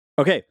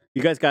Okay,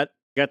 you guys got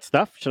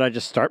stuff? Should I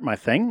just start my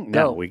thing?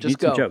 No, we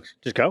need some jokes.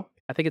 Just go?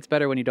 I think it's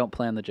better when you don't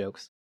plan the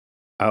jokes.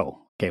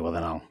 Oh, okay, well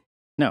then I'll...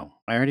 No,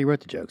 I already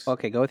wrote the jokes.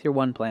 Okay, go with your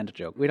one planned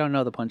joke. We don't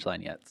know the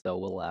punchline yet, so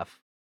we'll laugh.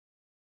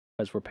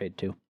 Because we're paid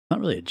to. Not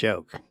really a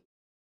joke.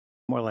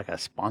 More like a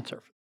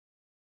sponsor.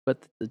 But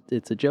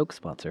it's a joke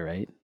sponsor,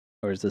 right?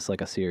 Or is this like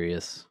a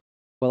serious...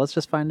 Well, let's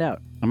just find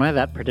out. Am I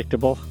that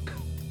predictable?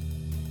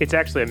 It's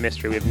actually a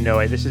mystery. We have no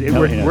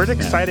idea. We're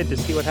excited to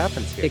see what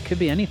happens here. It could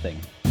be anything.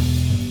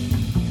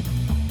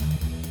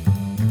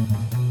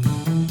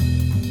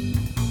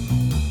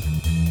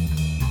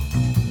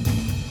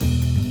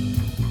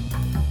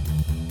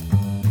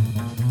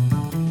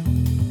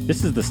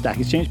 This is the Stack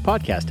Exchange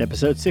Podcast,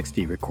 episode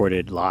 60,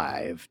 recorded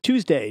live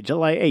Tuesday,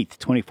 July 8th,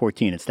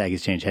 2014 at Stack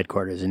Exchange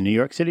headquarters in New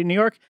York City, New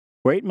York,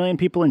 where 8 million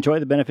people enjoy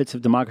the benefits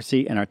of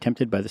democracy and are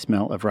tempted by the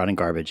smell of rotting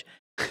garbage.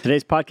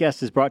 Today's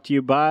podcast is brought to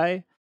you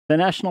by the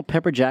National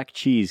Pepper Jack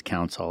Cheese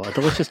Council, a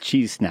delicious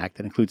cheese snack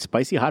that includes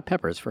spicy hot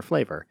peppers for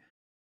flavor.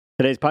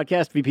 Today's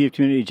podcast, VP of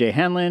Community Jay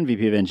Hanlon,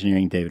 VP of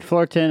Engineering David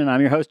Fullerton, and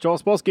I'm your host Joel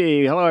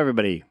Spolsky. Hello,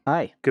 everybody.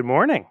 Hi. Good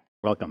morning.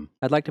 Welcome.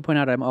 I'd like to point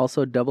out I'm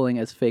also doubling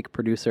as fake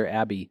producer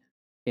Abby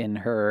in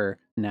her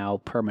now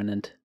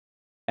permanent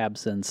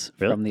absence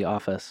from the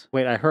office.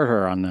 Wait, I heard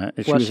her on the...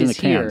 She was in the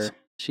cans.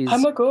 Here.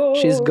 I'm a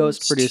ghost. She's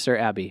ghost producer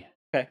Abby.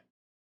 Okay.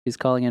 She's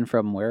calling in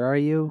from, where are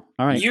you?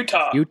 All right.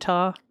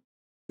 Utah.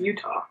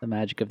 The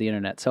magic of the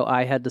internet. So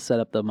I had to set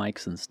up the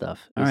mics and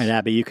stuff. All right,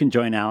 Abby, you can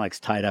join Alex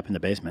tied up in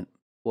the basement.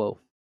 Whoa.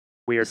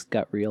 Weird. This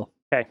got real.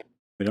 Okay.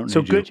 We don't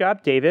So need good you.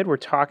 job, David. We're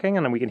talking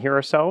and then we can hear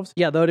ourselves.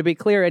 Yeah, though to be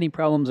clear, any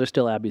problems are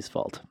still Abby's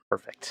fault.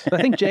 Perfect. I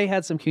think Jay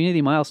had some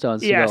community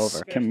milestones to go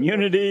over.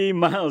 Community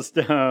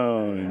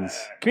milestones.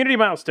 Community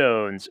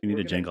milestones. We need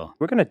a jingle.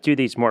 We're going to do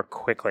these more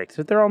quickly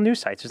because they're all new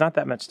sites. There's not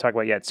that much to talk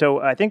about yet.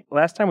 So I think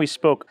last time we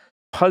spoke,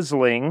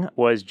 Puzzling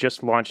was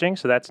just launching,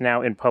 so that's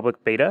now in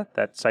public beta.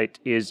 That site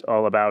is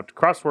all about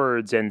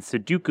crosswords and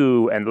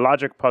Sudoku and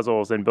logic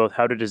puzzles and both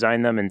how to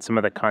design them and some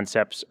of the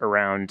concepts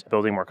around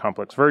building more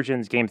complex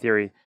versions, game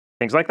theory,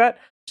 things like that.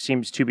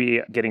 Seems to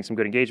be getting some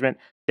good engagement.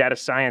 Data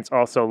science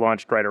also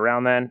launched right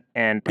around then.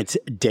 And it's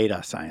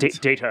data science.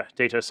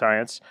 Data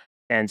science,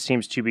 and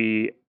seems to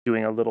be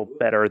doing a little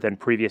better than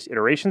previous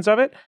iterations of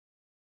it.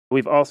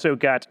 We've also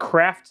got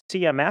Craft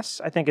CMS,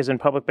 I think, is in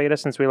public beta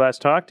since we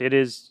last talked. It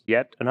is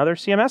yet another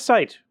CMS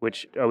site,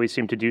 which always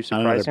seem to do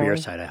surprisingly. Not another beer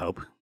site, I hope.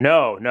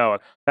 No.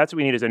 That's what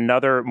we need is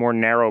another more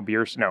narrow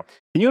beer. No.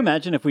 Can you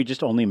imagine if we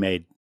just only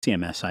made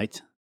CMS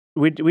sites?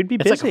 We'd be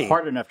busy. It's like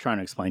hard enough trying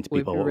to explain to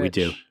people what we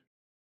do.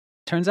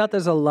 Turns out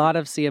there's a lot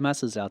of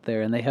CMSs out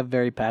there, and they have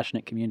very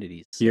passionate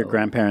communities. So. Your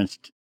grandparents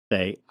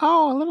say,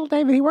 "Oh, little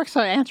David, he works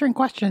answering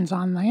questions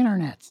on the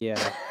internet." Yeah.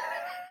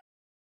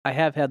 I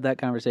have had that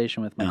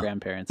conversation with my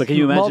grandparents. But can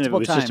you imagine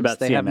multiple if it was times, just about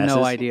they CMSs? have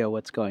no idea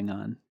what's going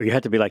on. You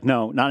have to be like,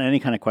 no, not any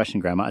kind of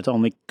question, Grandma. It's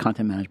only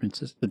content management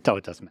system. No,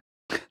 it doesn't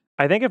matter.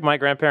 I think if my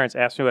grandparents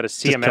asked me what a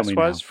CMS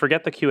was,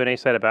 forget the Q&A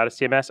site about a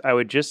CMS, I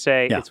would just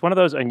say it's one of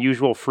those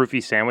unusual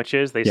froofy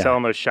sandwiches they sell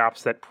in those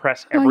shops that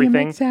press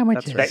everything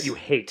that you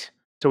hate.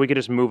 So we could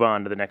just move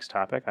on to the next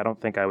topic. I don't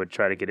think I would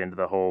try to get into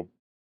the whole...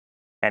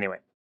 Anyway.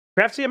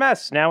 Craft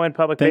CMS, now in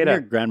public beta.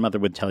 Your grandmother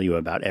would tell you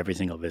about every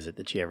single visit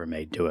that she ever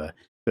made to a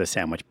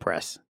sandwich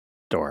press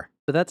store.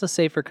 But that's a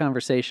safer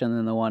conversation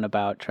than the one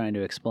about trying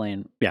to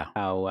explain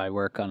how I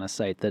work on a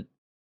site that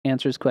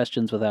answers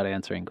questions without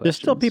answering questions.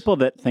 There's still people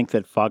that think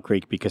that Fog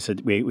Creek, because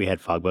we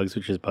had Fog Bugs,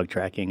 which is bug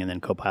tracking, and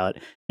then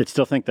Copilot, that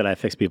still think that I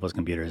fix people's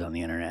computers on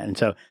the internet. And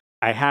so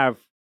I have,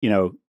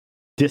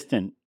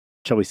 distant,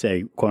 shall we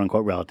say, quote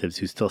unquote, relatives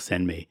who still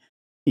send me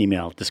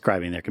email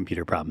describing their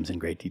computer problems in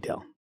great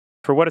detail.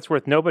 For what it's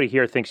worth, nobody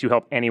here thinks you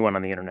help anyone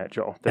on the internet,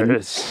 Joel. We don't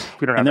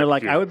have. And they're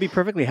like, I would be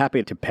perfectly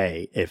happy to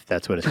pay if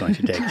that's what it's going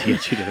to take to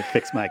get you to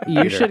fix my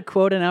computer. You should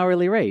quote an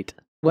hourly rate.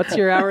 What's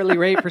your hourly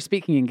rate for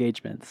speaking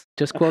engagements?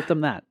 Just quote them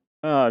that.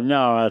 Oh,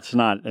 no, it's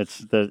not.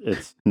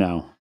 It's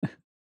no.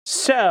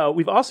 So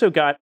we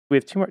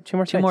have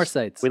two more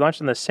sites. We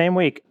launched in the same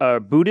week a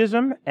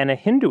Buddhism and a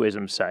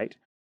Hinduism site,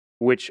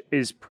 which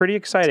is pretty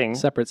exciting.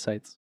 Separate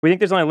sites. We think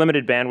there's only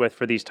limited bandwidth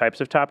for these types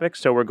of topics,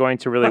 so we're going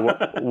to really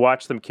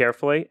watch them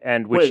carefully.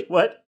 And Wait,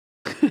 what?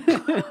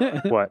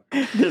 What?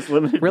 There's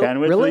limited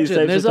bandwidth religion. for these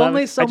types There's of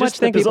only topics? so much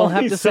that people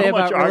have to say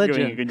about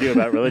religion. You can do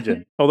about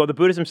religion. Although the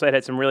Buddhism site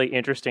had some really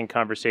interesting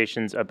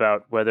conversations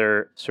about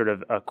whether sort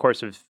of a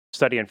course of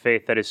study and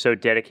faith that is so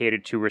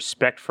dedicated to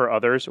respect for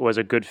others was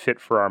a good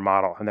fit for our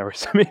model. And there were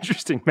some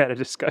interesting meta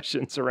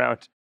discussions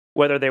around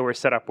whether they were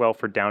set up well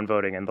for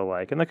downvoting and the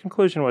like. And the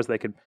conclusion was they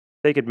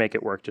could make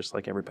it work just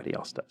like everybody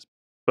else does.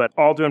 But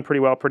all doing pretty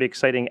well, pretty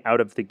exciting out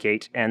of the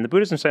gate. And the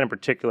Buddhism site in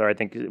particular, I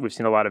think we've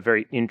seen a lot of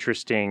very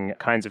interesting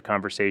kinds of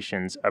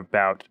conversations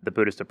about the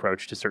Buddhist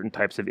approach to certain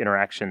types of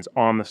interactions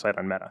on the site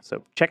on Meta.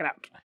 So check it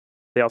out.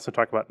 They also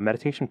talk about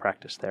meditation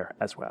practice there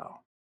as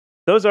well.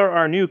 Those are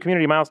our new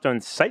community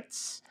milestone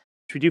sites.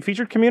 Should we do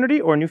featured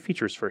community or new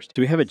features first?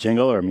 Do we have a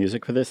jingle or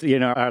music for this?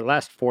 Our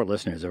last 4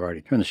 listeners have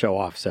already turned the show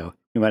off, so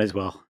we might as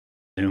well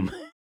zoom.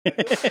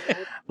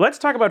 Let's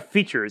talk about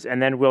features,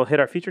 and then we'll hit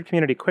our featured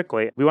community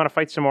quickly. We want to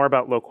fight some more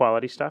about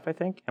low-quality stuff, I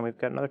think, and we've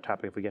got another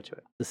topic if we get to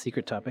it. The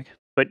secret topic.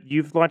 But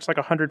you've launched like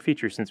 100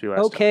 features since we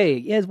last Okay,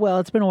 yes, well,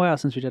 it's been a while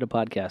since we did a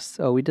podcast,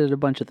 so we did a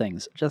bunch of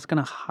things. Just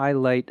going to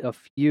highlight a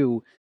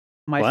few.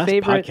 My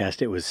favorite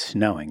podcast, it was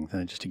snowing,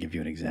 just to give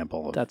you an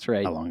example of That's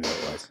right. how long ago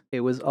it was. It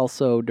was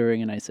also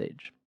during an ice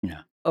age.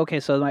 Yeah. Okay,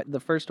 so the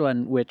first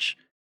one, which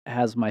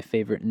has my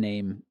favorite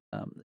name,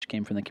 which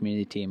came from the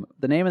community team.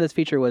 The name of this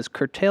feature was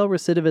Curtail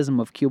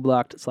Recidivism of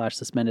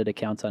Q-blocked/suspended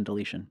accounts on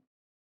deletion.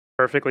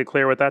 Perfectly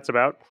clear what that's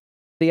about.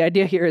 The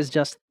idea here is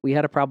just we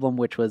had a problem,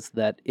 which was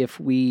that if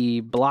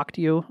we blocked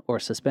you or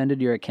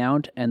suspended your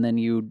account and then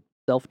you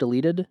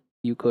self-deleted,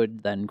 you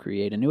could then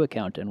create a new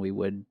account and we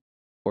would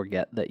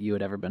forget that you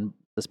had ever been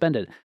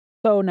suspended.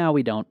 So now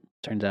we don't.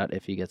 Turns out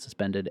if you get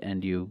suspended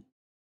and you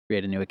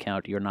create a new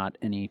account, you're not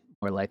any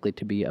more likely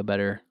to be a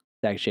better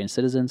Stack Exchange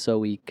citizen, so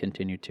we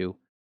continue to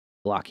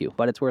block you.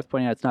 But it's worth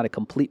pointing out it's not a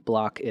complete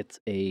block.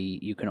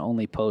 You can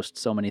only post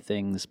so many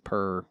things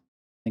per, I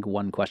think,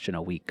 one question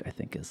a week, I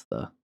think is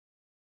the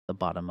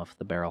bottom of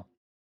the barrel.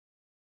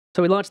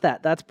 So we launched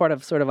that. That's part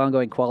of sort of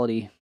ongoing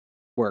quality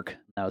work.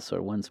 That was sort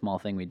of one small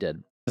thing we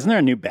did. Isn't there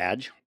a new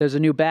badge? There's a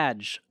new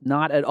badge,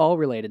 not at all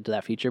related to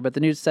that feature, but the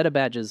new set of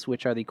badges,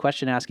 which are the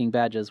question-asking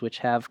badges, which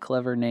have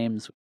clever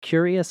names: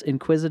 Curious,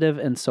 Inquisitive,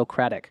 and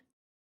Socratic.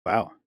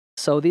 Wow.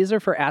 So these are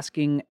for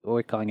asking what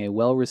we're calling a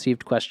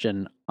well-received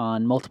question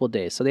on multiple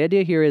days. So the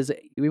idea here is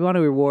we want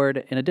to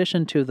reward, in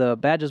addition to the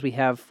badges we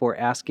have for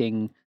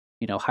asking,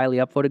 highly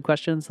upvoted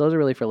questions, those are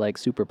really for like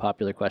super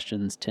popular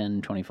questions,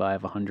 10,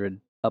 25,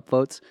 100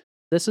 upvotes.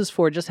 This is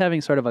for just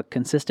having sort of a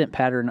consistent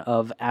pattern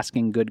of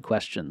asking good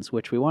questions,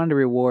 which we wanted to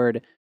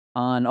reward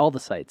on all the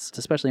sites. It's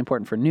especially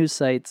important for news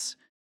sites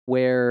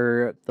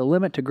where the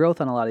limit to growth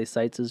on a lot of these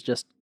sites is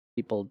just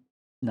people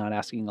not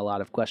asking a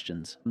lot of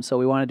questions. And so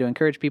we wanted to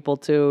encourage people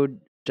to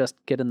just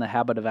get in the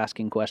habit of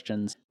asking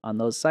questions on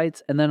those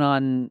sites. And then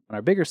on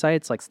our bigger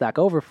sites like Stack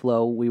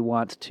Overflow, we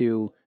want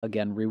to,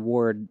 again,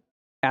 reward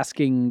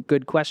asking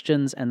good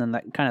questions. And then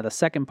that kind of the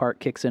second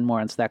part kicks in more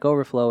on Stack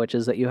Overflow, which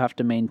is that you have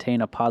to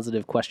maintain a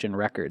positive question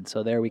record.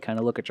 So there we kind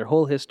of look at your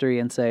whole history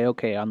and say,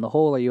 okay, on the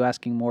whole, are you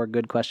asking more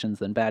good questions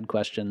than bad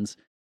questions,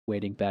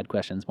 weighting bad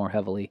questions more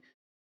heavily?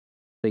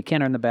 So you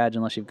can't earn the badge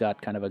unless you've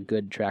got kind of a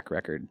good track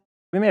record.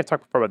 We may have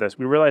talked before about this.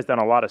 We realized on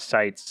a lot of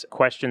sites,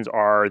 questions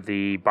are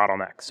the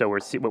bottleneck. So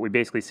what we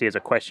basically see is a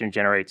question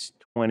generates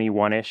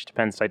 21-ish,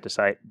 depends site to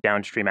site,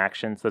 downstream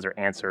actions. Those are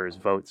answers,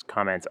 votes,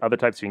 comments, other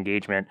types of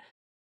engagement.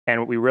 And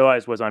what we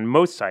realized was on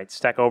most sites,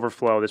 Stack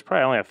Overflow, there's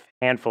probably only a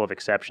handful of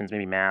exceptions,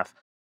 maybe math.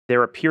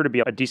 There appear to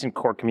be a decent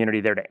core community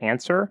there to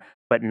answer,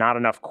 but not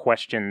enough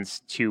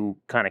questions to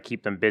kind of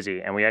keep them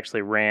busy. And we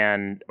actually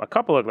ran a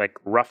couple of like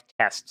rough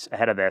tests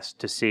ahead of this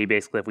to see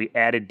basically if we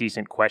added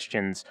decent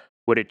questions,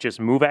 would it just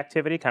move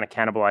activity, kind of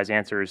cannibalize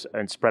answers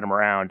and spread them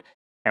around?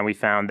 And we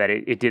found that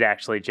it did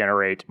actually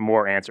generate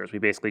more answers. We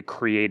basically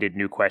created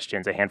new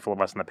questions, a handful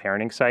of us on the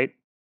parenting site,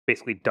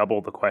 basically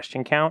doubled the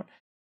question count.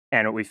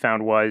 And what we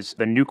found was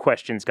the new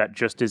questions got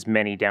just as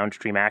many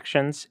downstream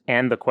actions,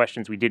 and the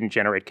questions we didn't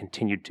generate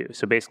continued to.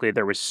 So basically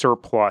there was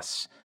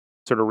surplus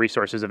sort of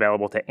resources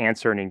available to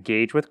answer and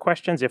engage with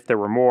questions if there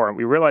were more. And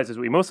we realized is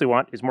what we mostly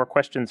want is more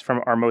questions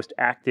from our most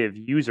active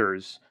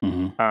users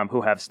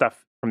who have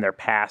stuff from their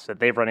past that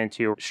they've run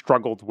into,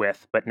 struggled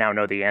with, but now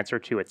know the answer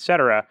to, et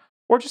cetera,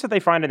 or just that they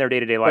find in their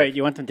day-to-day life. Right,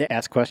 you want them to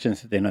ask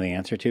questions that they know the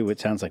answer to? It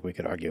sounds like we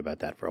could argue about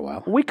that for a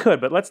while. We could,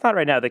 but let's not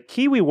right now. The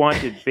key we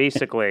wanted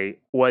basically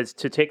was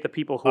to take the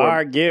people who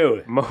are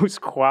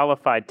most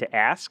qualified to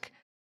ask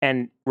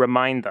and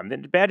remind them. The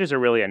badges are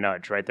really a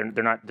nudge, right? They're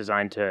not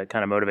designed to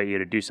kind of motivate you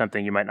to do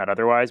something you might not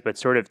otherwise, but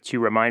sort of to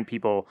remind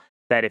people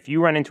that if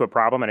you run into a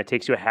problem and it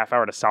takes you a half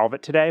hour to solve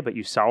it today, but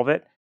you solve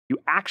it, you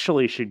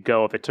actually should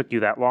go, if it took you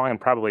that long, and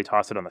probably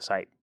toss it on the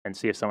site and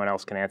see if someone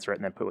else can answer it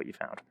and then put what you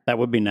found. That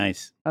would be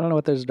nice. I don't know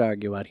what there's to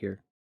argue about here.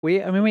 We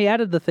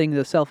added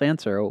the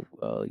self-answer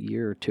a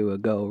year or two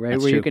ago, right?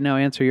 That's where true. You can now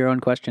answer your own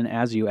question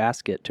as you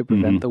ask it to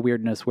prevent the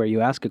weirdness where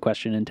you ask a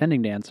question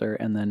intending to answer,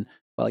 and then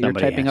while you're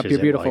typing up your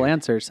beautiful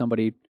answer,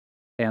 somebody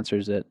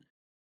answers it,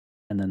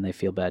 and then they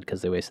feel bad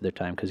because they wasted their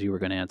time because you were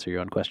going to answer your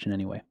own question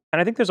anyway. And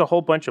I think there's a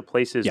whole bunch of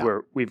places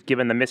where we've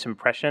given the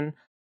misimpression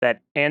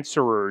that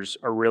answerers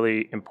are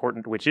really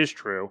important, which is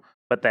true,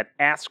 but that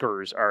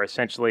askers are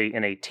essentially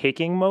in a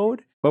taking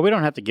mode. Well, we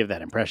don't have to give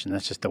that impression.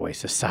 That's just the way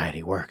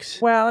society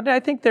works. Well, I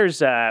think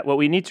there's what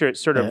we need to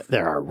sort of...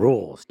 There are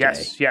rules, Jay.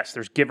 Yes,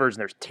 there's givers and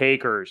there's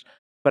takers.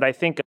 But I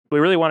think we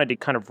really wanted to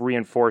kind of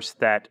reinforce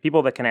that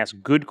people that can ask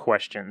good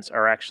questions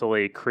are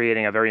actually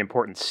creating a very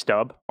important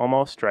stub,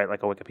 almost, right?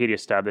 Like a Wikipedia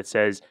stub that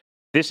says,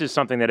 this is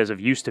something that is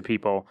of use to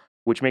people,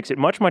 which makes it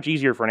much, much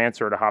easier for an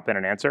answerer to hop in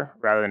and answer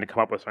rather than to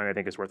come up with something I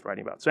think is worth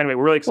writing about. So anyway,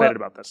 we're really excited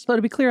about this. So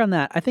to be clear on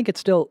that, I think it's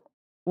still,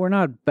 we're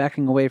not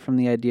backing away from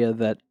the idea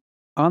that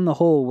on the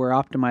whole, we're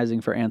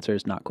optimizing for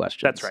answers, not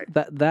questions. That's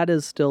right. That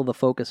is still the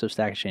focus of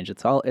Stack Exchange.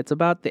 It's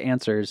about the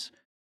answers,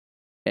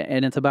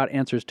 and it's about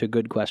answers to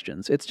good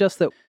questions. It's just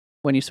that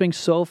when you swing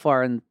so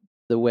far in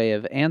the way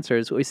of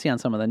answers, what we see on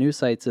some of the news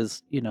sites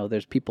is,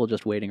 there's people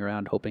just waiting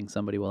around hoping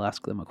somebody will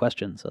ask them a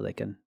question so they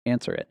can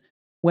answer it.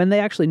 When they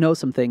actually know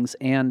some things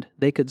and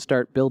they could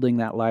start building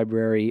that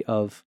library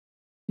of,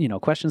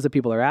 questions that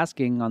people are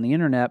asking on the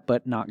internet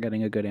but not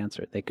getting a good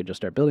answer, they could just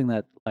start building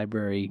that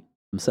library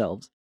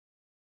themselves.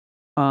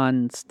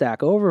 On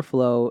Stack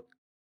Overflow,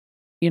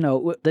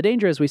 the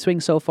danger is we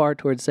swing so far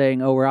towards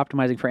saying, oh, we're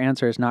optimizing for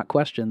answers, not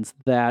questions,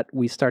 that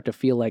we start to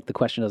feel like the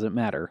question doesn't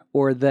matter,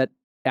 or that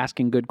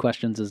asking good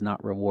questions is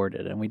not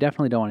rewarded. And we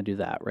definitely don't want to do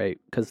that, right?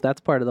 Because that's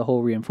part of the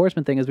whole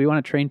reinforcement thing is we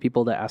want to train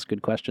people to ask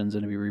good questions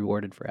and to be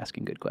rewarded for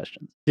asking good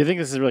questions. Do you think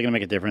this is really going to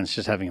make a difference,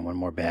 just having one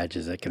more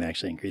badges that can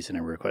actually increase the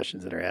number of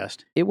questions that are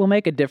asked? It will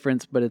make a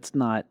difference, but it's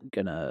not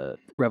going to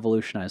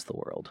revolutionize the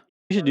world.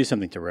 We should do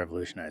something to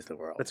revolutionize the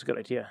world. That's a good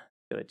idea.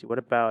 What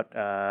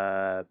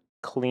about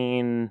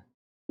clean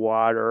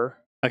water?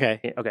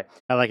 Okay. Okay.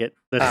 I like it.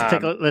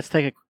 Let's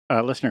take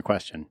a listener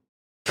question.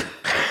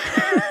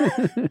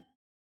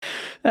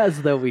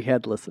 As though we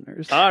had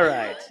listeners. All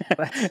right.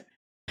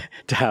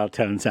 Dial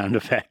tone sound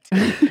effect.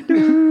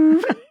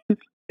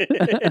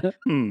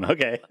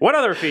 Okay. What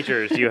other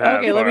features do you have?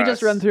 Okay, let me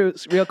just run through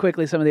real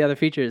quickly some of the other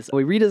features.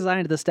 We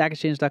redesigned the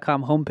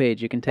StackExchange.com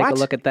homepage. You can take a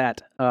look at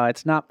that.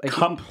 It's not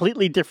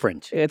completely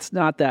different. It's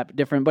not that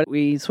different, but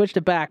we switched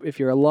it back. If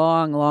you're a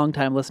long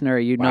time listener,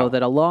 you know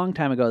that a long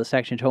time ago the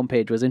Stack Exchange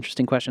homepage was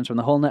interesting questions from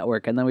the whole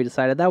network, and then we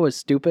decided that was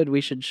stupid.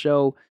 We should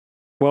show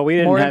we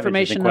didn't more have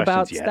information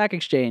about yet. Stack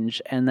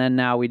Exchange, and then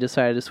now we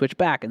decided to switch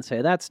back and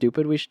say that's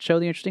stupid. We should show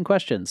the interesting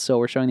questions. So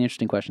we're showing the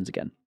interesting questions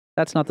again.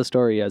 That's not the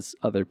story as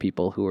other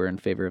people who were in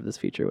favor of this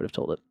feature would have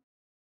told it.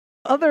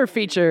 Other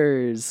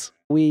features.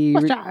 We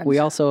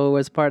also,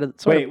 as part of...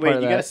 Wait, you got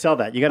to sell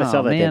that. You got to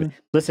sell that, man. David.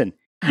 Listen,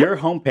 your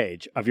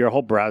homepage of your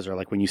whole browser,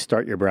 like when you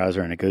start your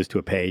browser and it goes to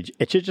a page,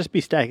 it should just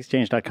be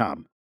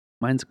stackexchange.com.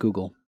 Mine's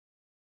Google.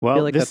 Well, I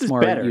feel like this that's is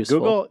more better.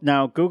 useful.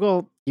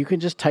 Google, you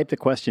can just type the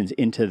questions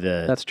into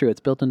the... That's true.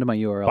 It's built into my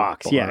URL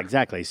box. bar. Yeah,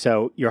 exactly.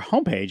 So your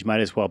homepage might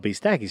as well be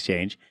Stack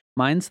Exchange.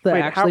 Mine's the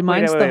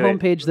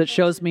homepage that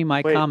shows me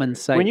my common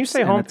sites. When you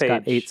say homepage, it's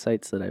got 8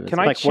 sites that I visit. Can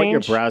I like change? What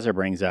your browser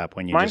brings up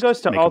when you Mine just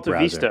goes to make Alta a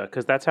browser. Vista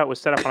because that's how it was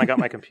set up when I got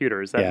my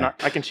computer. Is that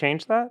not? I can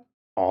change that?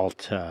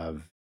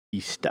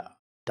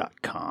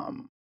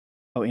 AltaVista.com.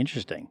 Oh,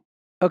 interesting.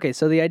 Okay,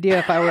 so the idea,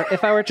 if I were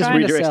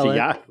trying to sell it,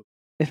 Yahoo.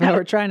 if I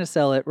were trying to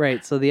sell it,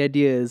 right? So the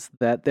idea is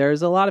that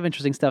there's a lot of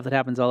interesting stuff that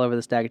happens all over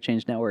the Stack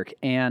Exchange network,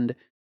 and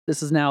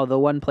this is now the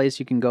one place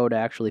you can go to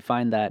actually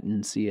find that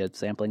and see a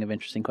sampling of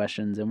interesting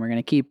questions, and we're going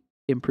to keep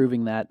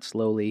improving that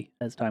slowly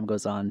as time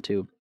goes on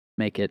to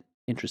make it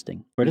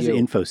interesting. Where does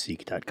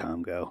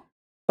infoseek.com go?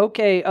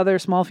 Okay, other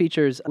small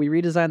features. We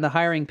redesigned the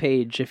hiring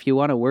page. If you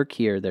want to work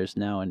here, there's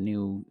now a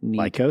new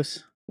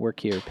Lycos? Work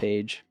here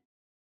page.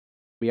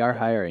 We are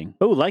hiring.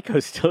 Oh,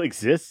 Lycos still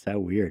exists? How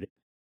weird.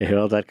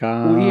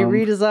 Hill.com. We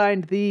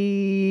redesigned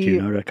the...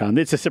 Juno.com.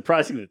 It's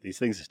surprising that these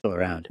things are still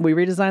around. We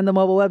redesigned the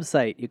mobile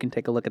website. You can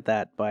take a look at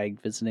that by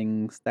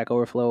visiting Stack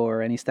Overflow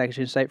or any Stack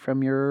Exchange site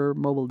from your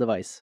mobile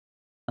device,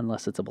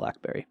 unless it's a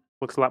BlackBerry.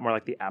 Looks a lot more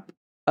like the app.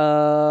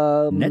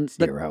 Net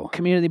Zero. The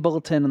community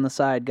bulletin on the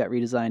side got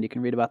redesigned. You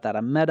can read about that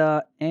on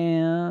Meta.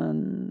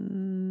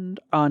 And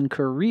on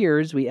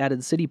careers, we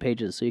added city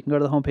pages. So you can go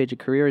to the homepage of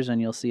careers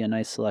and you'll see a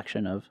nice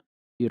selection of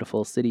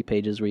beautiful city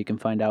pages where you can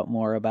find out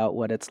more about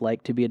what it's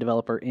like to be a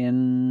developer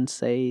in,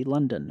 say,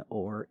 London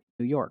or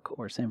New York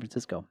or San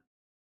Francisco.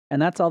 And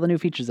that's all the new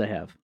features I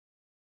have.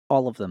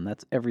 All of them.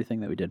 That's everything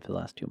that we did for the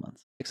last 2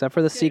 months. Except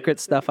for the secret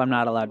stuff I'm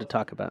not allowed to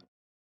talk about.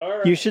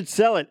 Right. You should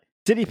sell it.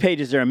 City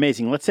pages are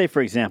amazing. Let's say,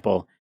 for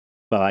example,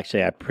 well,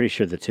 actually, I'm pretty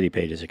sure that city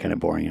pages are kind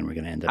of boring and we're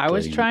going to end up... I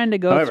was trying to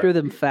go through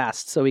them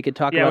fast so we could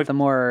talk about the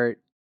more...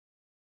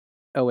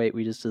 Oh, wait,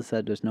 we just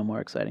said there's no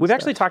more exciting We've stuff.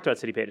 actually talked about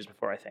city pages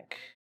before, I think.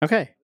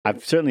 Okay.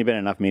 I've certainly been in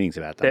enough meetings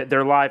about them.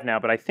 They're live now,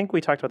 but I think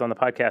we talked about them on the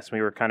podcast and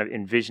we were kind of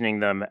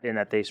envisioning them in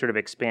that they sort of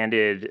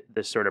expanded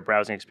this sort of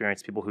browsing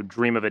experience to people who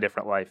dream of a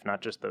different life,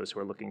 not just those who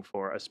are looking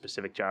for a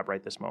specific job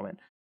right this moment.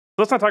 So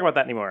let's not talk about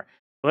that anymore.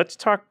 Let's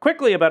talk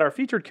quickly about our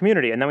featured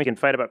community, and then we can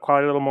fight about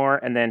quality a little more,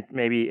 and then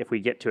maybe if we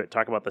get to it,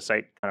 talk about the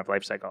site kind of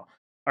life cycle.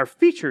 Our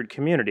featured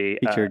community...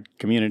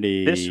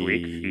 This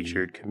week,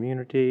 featured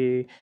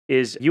community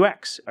is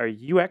UX, our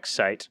UX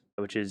site,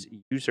 which is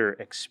user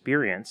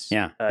experience.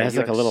 Yeah, it has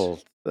UX.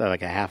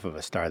 like a half of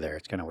a star there.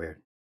 It's kind of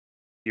weird.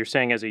 You're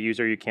saying as a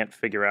user, you can't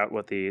figure out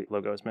what the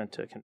logo is meant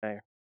to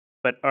convey.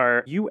 But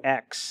our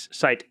UX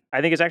site,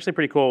 I think, is actually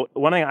pretty cool.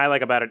 One thing I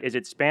like about it is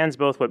it spans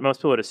both what most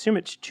people would assume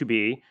it to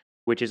be,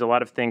 which is a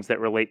lot of things that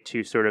relate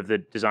to sort of the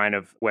design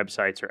of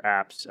websites or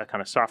apps, a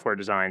kind of software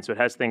design. So it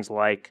has things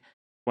like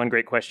one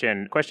great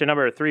question. Question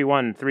number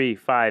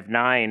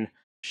 31359,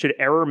 should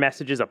error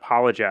messages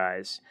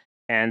apologize?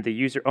 And the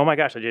user, oh my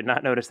gosh, I did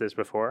not notice this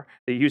before.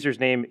 The user's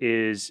name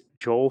is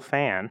Joel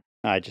Fan.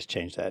 I just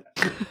changed that.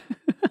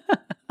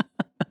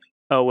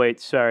 Oh,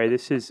 wait, sorry.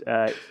 This is,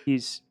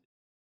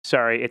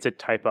 sorry, it's a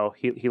typo.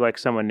 He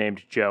likes someone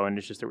named Joe, and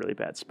it's just a really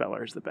bad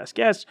speller is the best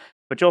guess.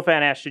 But Joel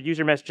Fan asked, should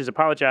user messages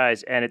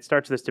apologize? And it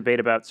starts this debate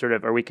about sort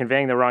of, are we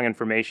conveying the wrong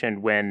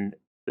information when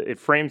it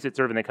frames it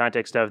sort of in the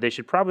context of they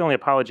should probably only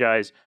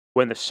apologize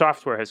when the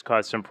software has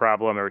caused some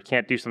problem or it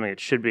can't do something it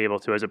should be able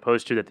to, as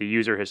opposed to that the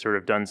user has sort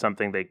of done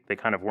something they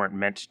kind of weren't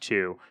meant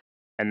to.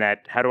 And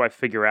that, how do I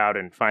figure out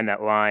and find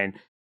that line?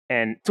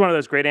 And it's one of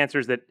those great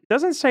answers that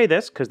doesn't say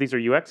this, because these are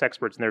UX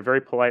experts and they're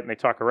very polite and they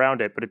talk around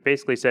it, but it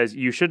basically says,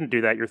 you shouldn't do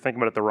that. You're thinking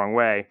about it the wrong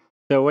way.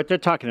 So what they're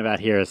talking about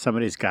here is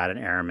somebody's got an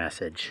error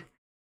message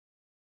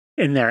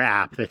in their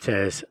app that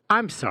says,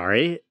 I'm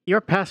sorry, your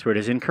password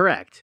is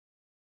incorrect.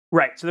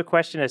 Right. So the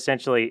question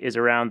essentially is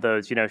around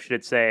those, should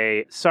it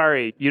say,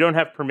 sorry, you don't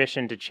have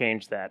permission to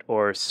change that,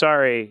 or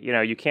sorry,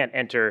 you can't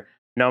enter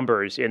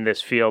numbers in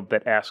this field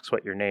that asks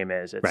what your name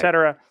is, et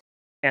cetera.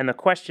 And the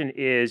question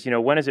is,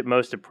 when is it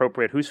most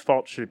appropriate? Whose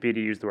fault should it be to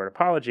use the word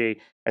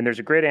apology? And there's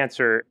a great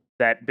answer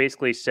that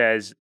basically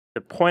says the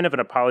point of an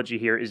apology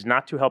here is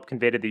not to help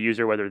convey to the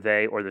user whether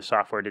they or the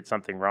software did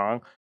something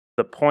wrong.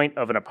 The point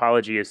of an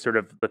apology is sort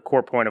of the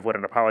core point of what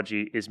an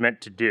apology is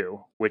meant to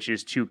do, which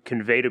is to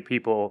convey to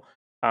people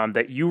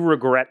that you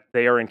regret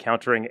they are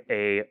encountering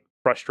a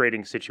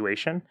frustrating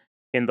situation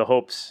in the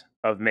hopes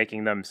of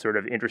making them sort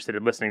of interested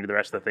in listening to the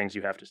rest of the things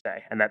you have to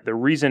say. And that the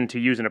reason to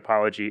use an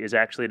apology is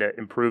actually to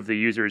improve the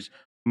user's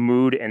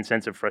mood and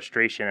sense of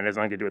frustration, and has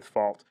nothing to do with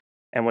fault.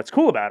 And what's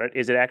cool about it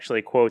is it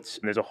actually quotes,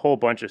 and there's a whole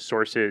bunch of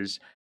sources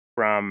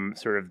from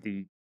sort of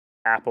the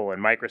Apple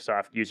and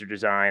Microsoft user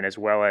design, as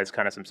well as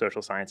kind of some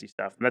social sciencey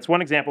stuff. And that's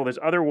one example. There's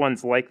other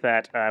ones like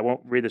that. I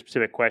won't read the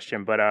specific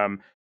question, but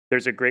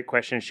there's a great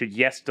question. Should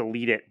yes,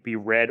 delete it be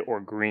red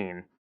or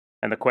green?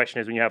 And the question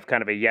is, when you have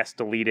kind of a yes,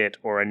 delete it,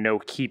 or a no,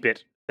 keep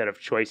it set of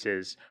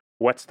choices,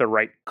 what's the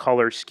right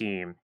color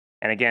scheme?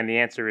 And again, the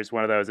answer is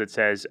one of those that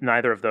says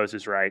neither of those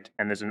is right.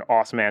 And there's an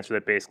awesome answer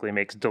that basically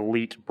makes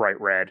delete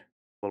bright red,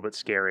 a little bit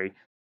scary,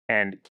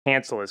 and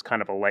cancel is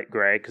kind of a light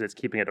gray because it's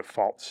keeping a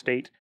default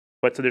state.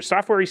 But so there's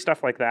software-y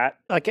stuff like that.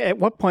 Like, at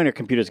what point are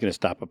computers going to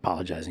stop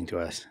apologizing to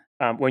us?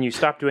 When you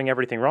stop doing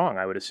everything wrong,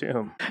 I would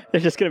assume. They're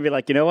just going to be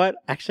like, you know what?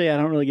 Actually, I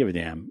don't really give a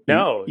damn.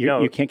 No,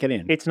 you can't get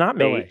in. It's not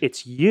me.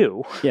 It's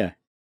you. Yeah.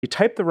 You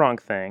typed the wrong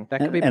thing.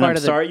 That could be and part I'm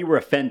of sorry you were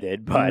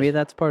offended, but maybe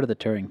that's part of the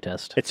Turing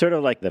test. It's sort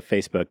of like the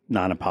Facebook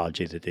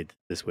non-apology that they did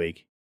this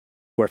week,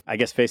 where I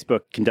guess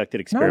Facebook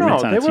conducted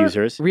experiments on its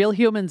users. Real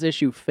humans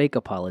issue fake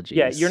apologies.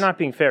 Yeah, you're not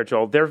being fair,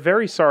 Joel. They're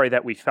very sorry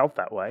that we felt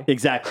that way.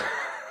 Exactly.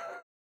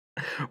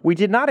 We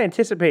did not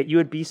anticipate you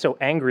would be so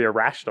angry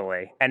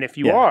irrationally. And if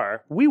you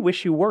are, we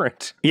wish you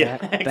weren't. Yeah,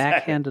 exactly.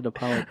 Backhanded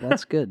apology.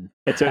 That's good.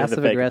 It's sort of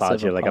the fake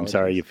apology. Like, I'm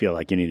sorry you feel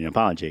like you need an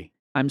apology.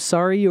 I'm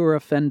sorry you were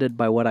offended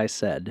by what I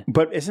said.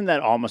 But isn't that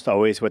almost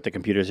always what the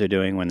computers are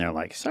doing when they're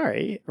like,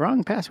 sorry,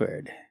 wrong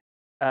password?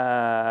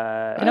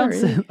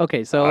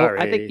 Okay, so sorry.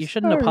 I think you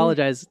shouldn't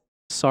apologize.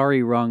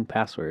 Sorry, wrong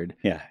password.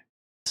 Yeah.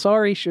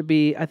 Sorry should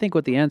be, I think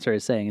what the answer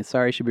is saying is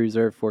sorry should be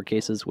reserved for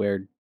cases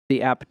where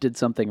the app did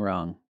something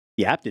wrong.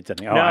 The app did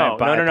something. No.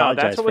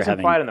 That's what was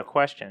implied in the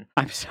question.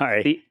 I'm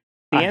sorry.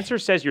 The answer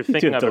says you're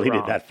thinking of it wrong.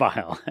 Deleted that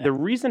file. The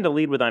reason to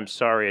lead with "I'm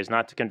sorry" is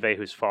not to convey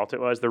whose fault it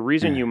was. The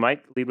reason you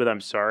might lead with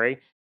 "I'm sorry"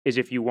 is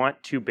if you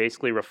want to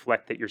basically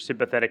reflect that you're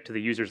sympathetic to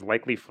the user's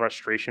likely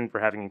frustration for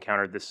having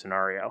encountered this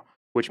scenario,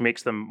 which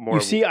makes them more.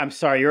 You see, I'm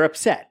sorry you're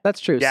upset. That's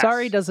true. Yes,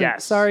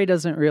 Sorry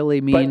doesn't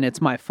really mean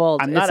it's my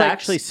fault. I'm not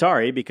actually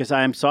sorry because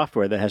I am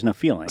software that has no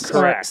feelings.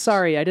 Correct.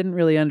 Sorry, I didn't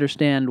really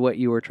understand what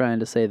you were trying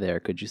to say there.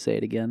 Could you say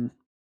it again?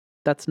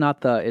 That's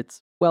not the.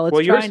 It's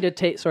trying to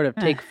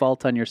take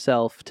fault on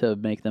yourself to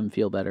make them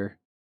feel better.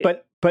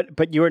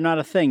 But you are not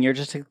a thing. You're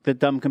just the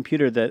dumb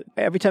computer that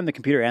every time the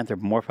computer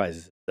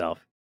anthropomorphizes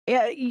itself,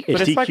 it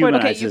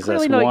dehumanizes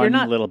us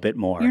one little bit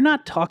more. You're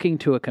not talking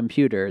to a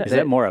computer. Is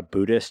that more a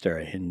Buddhist or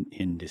a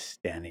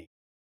Hindustani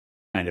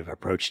kind of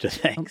approach to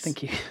things? I don't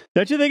think you.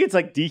 Don't you think it's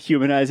like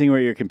dehumanizing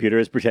where your computer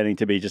is pretending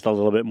to be just a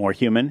little bit more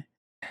human?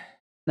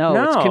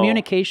 No. It's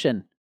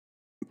communication.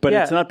 But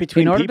it's not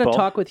between people. In order to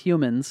talk with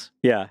humans,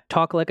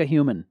 talk like a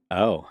human.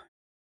 Oh.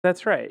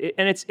 That's right.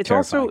 And it's terrifying.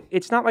 Also,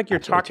 it's not like you're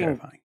talking.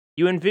 Terrifying.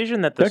 You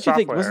envision that the software.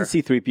 Don't you think, wasn't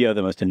C-3PO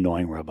the most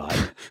annoying robot?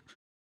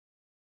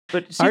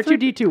 But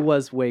R2-D2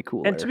 was way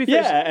cooler. And to be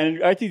fair, and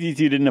R2-D2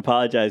 didn't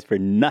apologize for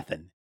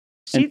nothing.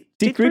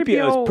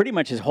 C-3PO was pretty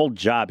much his whole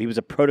job. He was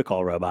a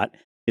protocol robot.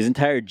 His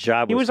entire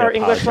job was our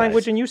English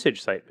language and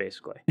usage site,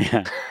 basically.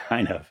 Yeah,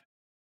 kind of.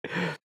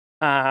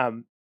 I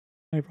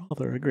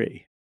rather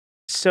agree.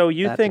 So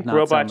you think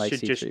robots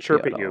should just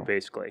chirp at you,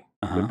 basically,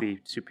 would be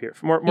superior.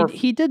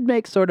 He did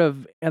make sort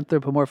of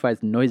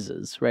anthropomorphized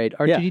noises, right?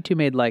 R2-D2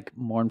 made like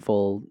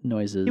mournful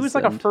noises. He was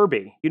like a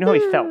Furby. You know how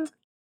he felt.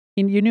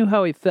 You knew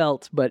how he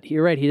felt, but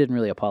you're right, he didn't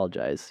really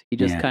apologize. He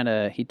just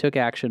he took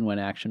action when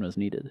action was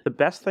needed. The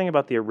best thing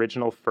about the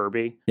original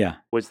Furby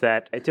was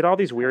that it did all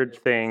these weird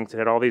things. It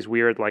had all these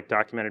weird, like,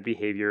 documented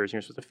behaviors.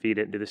 You're supposed to feed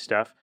it and do this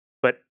stuff.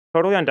 But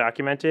totally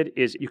undocumented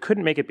is you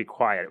couldn't make it be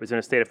quiet. It was in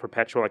a state of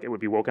perpetual, like it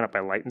would be woken up by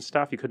light and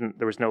stuff.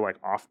 There was no like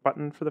off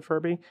button for the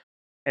Furby.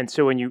 And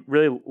so when you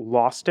really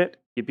lost it,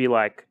 you'd be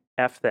like,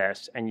 F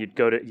this, and you'd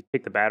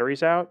take the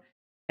batteries out.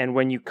 And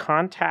when you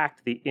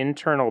contact the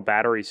internal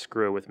battery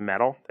screw with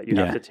metal that you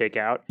have to take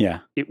out,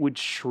 it would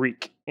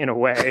shriek in a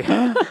way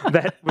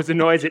that was a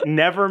noise it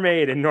never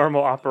made in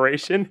normal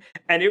operation.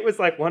 And it was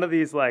like one of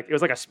these, like, it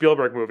was like a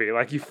Spielberg movie.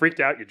 Like, you freaked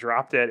out, you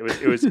dropped it.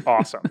 It was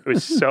awesome. It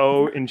was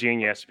so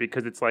ingenious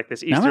because it's like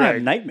this Easter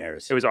egg.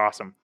 Nightmares. It was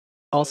awesome.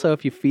 Also,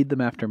 if you feed them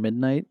after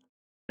midnight.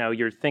 No,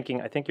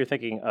 I think you're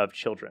thinking of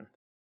children.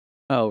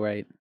 Oh,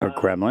 right. Or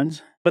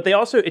Gremlins. But they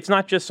also, it's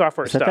not just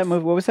software Is stuff. that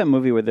movie? What was that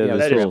movie where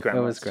that is Gremlins.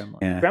 That was Gremlins.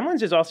 Yeah.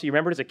 Gremlins is also, you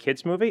remember it as a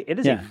kid's movie? It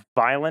is a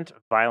violent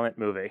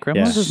movie.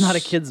 Gremlins is not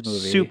a kid's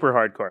movie. Super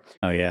hardcore.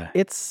 Oh, yeah.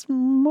 It's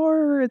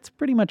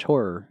pretty much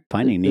horror.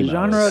 Finding the Nemo.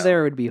 genre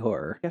there would be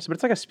horror. Yes, but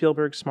it's like a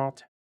Spielberg small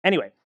town.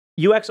 Anyway,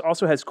 UX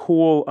also has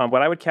cool,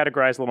 what I would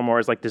categorize a little more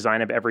as like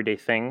design of everyday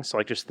things. So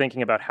like just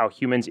thinking about how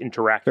humans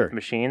interact with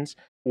machines.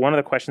 One of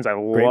the questions I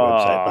Great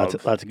love.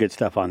 website. Lots of good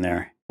stuff on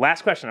there.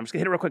 Last question. I'm just going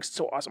to hit it real quick. It's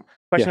so awesome.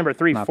 Question number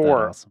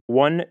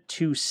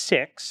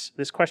 34126.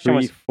 This question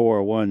was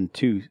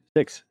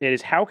 34126. It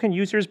is, how can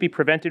users be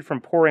prevented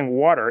from pouring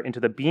water into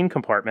the bean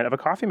compartment of a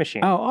coffee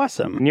machine? Oh,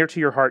 awesome. Near to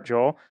your heart,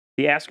 Joel.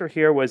 The asker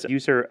here was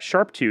user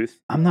Sharptooth.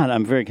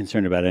 I'm very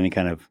concerned about any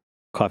kind of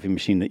coffee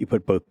machine that you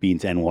put both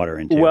beans and water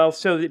into. Well,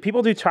 so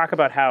people do talk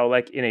about how,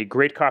 like, in a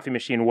great coffee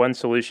machine, one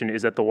solution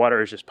is that the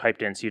water is just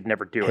piped in, so you'd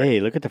never do it. Hey,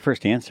 look at the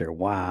first answer.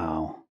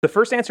 Wow. The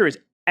first answer is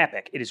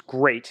epic. It is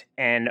great.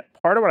 And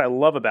part of what I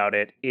love about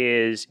it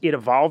is it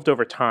evolved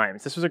over time.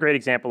 This was a great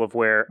example of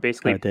where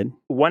basically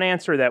one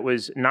answer that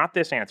was not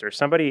this answer.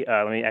 Somebody,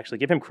 let me actually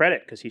give him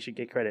credit because he should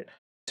get credit.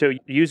 So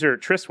user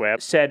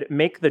Trisweb said,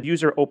 make the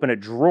user open a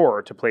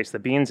drawer to place the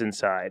beans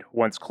inside.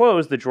 Once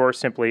closed, the drawer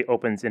simply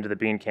opens into the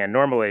bean can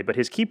normally. But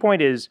his key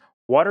point is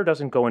water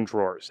doesn't go in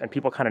drawers. And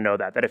people kind of know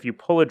that if you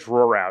pull a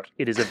drawer out,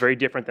 it is a very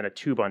different than a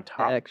tube on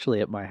top. Actually,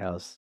 at my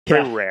house.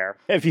 Very rare.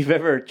 If you've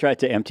ever tried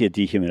to empty a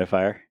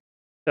dehumidifier,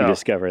 you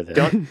discover that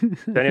don't even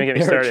get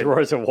me started. There are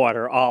drawers of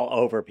water all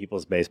over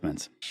people's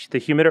basements. The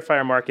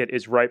humidifier market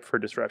is ripe for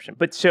disruption.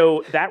 But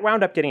so that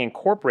wound up getting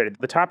incorporated.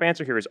 The top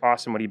answer here is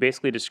awesome. What he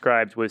basically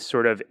described was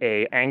sort of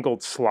a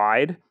angled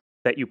slide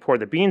that you pour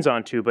the beans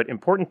onto, but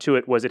important to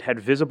it was it had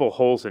visible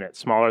holes in it,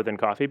 smaller than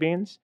coffee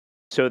beans,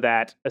 so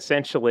that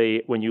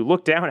essentially when you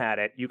look down at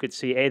it, you could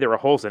see, A, there are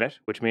holes in it,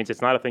 which means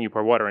it's not a thing you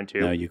pour water into.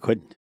 No, you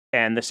couldn't.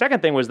 And the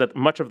second thing was that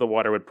much of the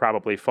water would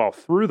probably fall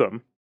through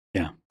them.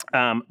 Yeah.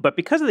 But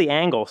because of the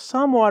angle,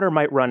 some water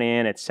might run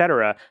in,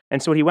 etc.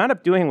 And so what he wound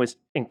up doing was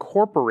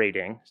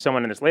incorporating,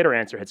 someone in this later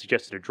answer had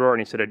suggested a drawer, and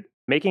he said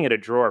making it a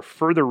drawer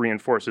further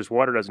reinforces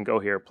water doesn't go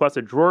here. Plus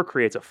a drawer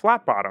creates a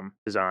flat bottom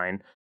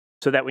design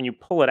so that when you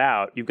pull it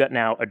out, you've got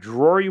now a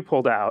drawer you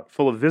pulled out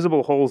full of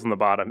visible holes in the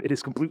bottom. It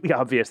is completely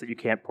obvious that you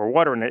can't pour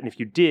water in it. And if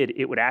you did,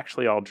 it would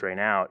actually all drain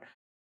out.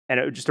 And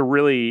it was just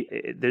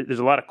there's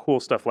a lot of cool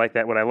stuff like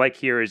that. What I like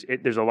here is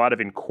there's a lot of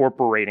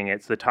incorporating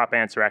it. So the top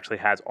answer actually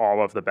has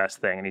all of the best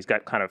thing. And he's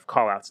got kind of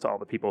call outs to all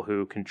the people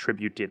who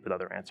contributed with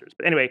other answers.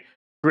 But anyway,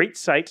 great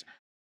site,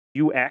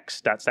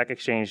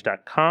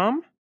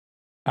 ux.stackexchange.com.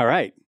 All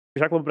right. We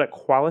talk a little bit about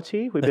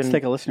quality. Let's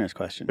take a listener's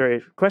question.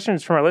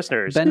 Questions from our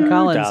listeners. Ben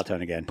Collins dial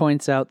tone again.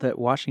 Points out that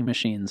washing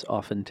machines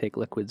often take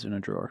liquids in a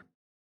drawer.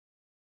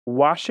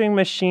 Washing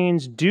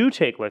machines do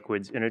take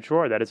liquids in a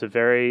drawer. That's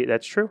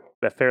true.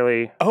 That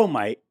fairly. Oh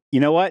my! You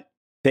know what?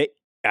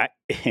 I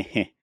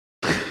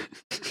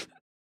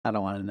don't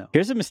want to know.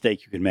 Here's a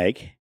mistake you could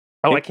make.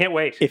 Oh, I can't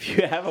wait. If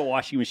you have a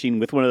washing machine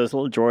with one of those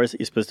little drawers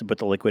that you're supposed to put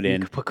the liquid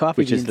in, put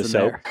coffee which is the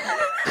soap.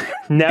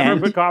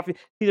 Never put coffee.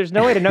 See, there's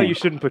no way to know you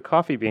shouldn't put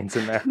coffee beans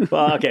in there.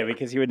 Well, okay,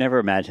 because you would never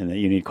imagine that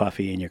you need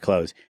coffee in your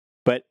clothes.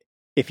 But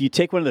if you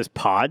take one of those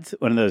pods,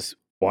 one of those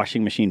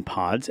washing machine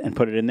pods, and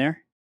put it in there,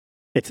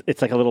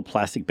 it's like a little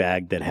plastic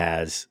bag that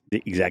has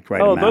the exact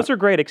right amount. Oh, those are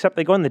great, except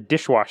they go in the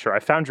dishwasher. I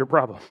found your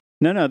problem.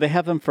 No, they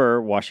have them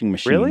for washing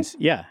machines. Really?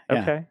 Yeah.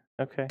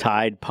 Okay.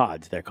 Tide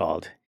pods, they're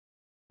called.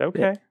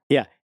 Okay.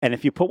 Yeah. And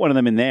if you put one of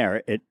them in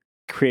there, it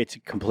creates a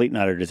complete and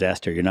utter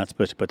disaster. You're not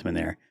supposed to put them in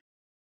there.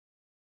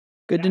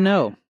 Good to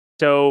know.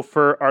 So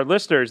for our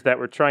listeners that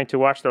were trying to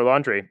wash their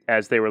laundry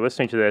as they were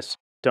listening to this,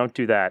 don't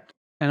do that.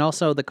 And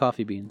also the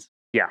coffee beans.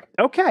 Yeah.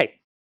 Okay.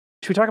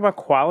 Should we talk about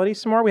quality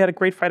some more? We had a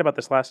great fight about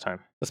this last time.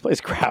 Let's play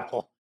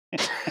Scrabble.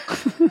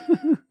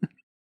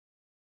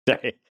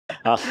 Sorry.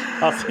 I'll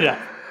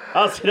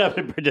sit up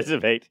and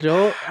participate.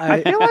 Joel,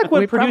 I feel like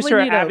when producer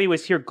Abby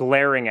was here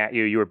glaring at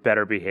you, you were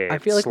better behaved. I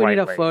feel like slightly.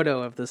 we need a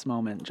photo of this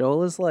moment.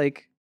 Joel is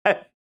like...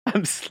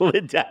 I'm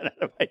slid down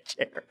out of my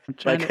chair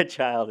like a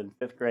child in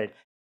 5th grade.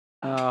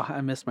 Oh,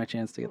 I missed my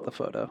chance to get the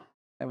photo.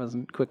 I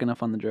wasn't quick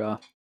enough on the draw.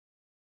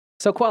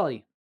 So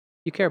quality.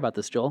 You care about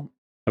this, Joel.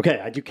 Okay,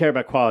 I do care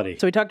about quality.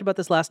 So we talked about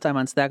this last time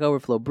on Stack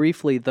Overflow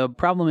briefly. The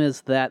problem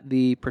is that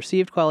the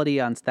perceived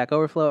quality on Stack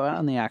Overflow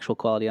and the actual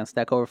quality on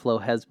Stack Overflow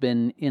has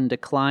been in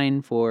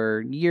decline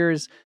for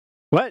years.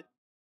 What?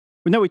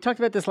 No, we talked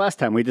about this last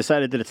time. We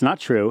decided that it's not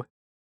true,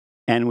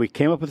 and we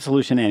came up with a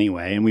solution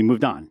anyway, and we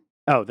moved on.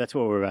 Oh, that's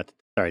what we're about to...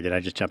 Sorry, did I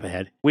just jump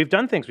ahead? We've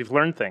done things. We've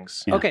learned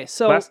things. Yeah. Okay,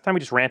 so... Last time we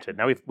just ranted.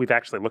 Now we've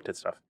actually looked at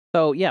stuff.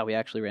 So, yeah, we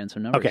actually ran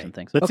some numbers Okay, and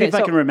things. let's see if I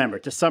so- can remember.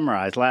 To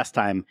summarize, last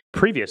time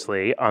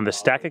Previously on the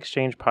Stack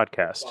Exchange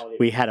podcast.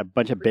 we had a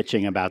bunch of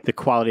bitching about the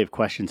quality of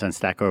questions on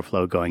Stack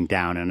Overflow going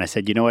down. And I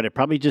said, you know what? It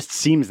probably just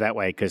seems that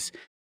way because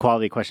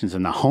quality of questions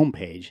on the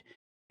homepage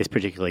is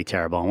particularly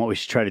terrible. And what we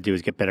should try to do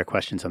is get better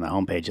questions on the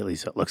homepage, at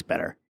least so it looks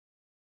better.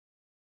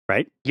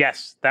 Right?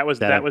 Yes, that was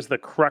the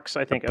crux,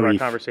 I think, of our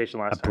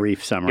conversation last A time.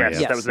 brief summary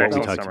Yes, of that was an what we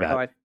excellent talked summary.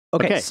 about.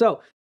 Okay, Okay.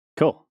 so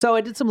Cool.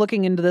 I did some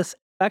looking into this.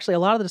 Actually, a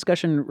lot of the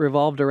discussion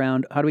revolved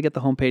around how do we get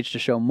the homepage to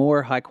show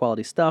more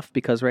high-quality stuff,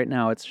 because right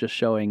now it's just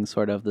showing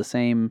sort of the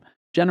same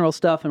general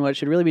stuff, and what it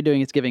should really be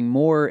doing is giving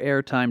more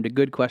airtime to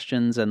good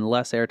questions and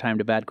less airtime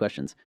to bad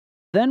questions.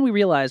 Then we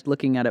realized,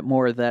 looking at it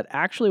more, that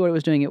actually what it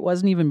was doing, it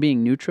wasn't even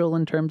being neutral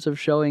in terms of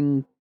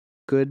showing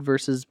good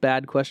versus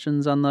bad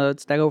questions on the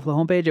Stack Overflow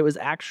homepage. It was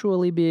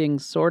actually being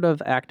sort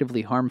of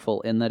actively harmful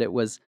in that it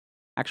was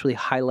actually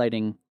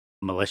highlighting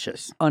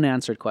Malicious.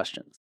 unanswered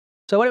questions.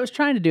 So what it was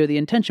trying to do, the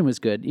intention was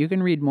good. You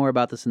can read more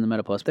about this in the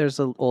meta post. There's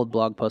an old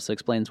blog post that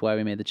explains why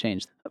we made the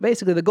change.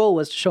 Basically, the goal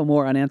was to show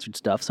more unanswered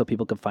stuff so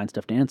people could find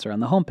stuff to answer on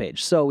the homepage.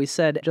 So we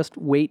said just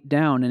weight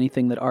down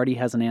anything that already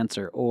has an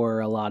answer or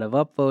a lot of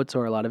upvotes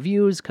or a lot of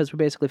views, because we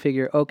basically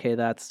figure, okay,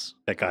 that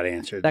got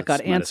answered. got Let's might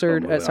as well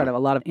answered. move Sort on. of a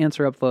lot of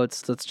answer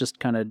upvotes. Let's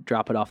just kind of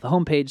drop it off the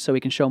homepage so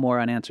we can show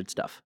more unanswered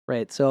stuff,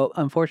 right? So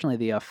unfortunately,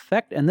 the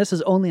effect, and this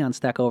is only on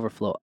Stack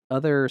Overflow.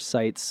 Other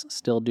sites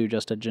still do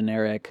just a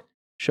generic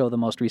show the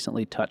most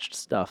recently touched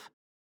stuff.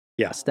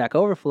 Yeah. Stack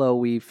Overflow,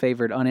 we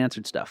favored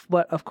unanswered stuff.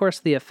 But of course,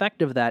 the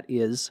effect of that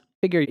is,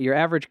 figure your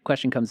average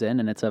question comes in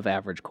and it's of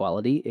average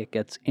quality. It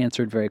gets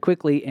answered very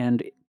quickly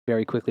and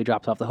very quickly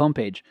drops off the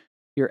homepage.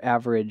 Your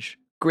average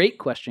great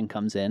question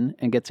comes in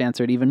and gets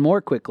answered even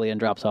more quickly and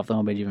drops off the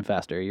homepage even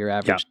faster. Your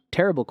average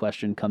terrible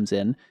question comes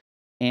in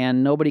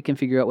and nobody can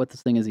figure out what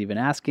this thing is even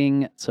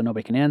asking, so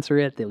nobody can answer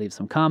it. They leave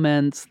some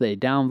comments, they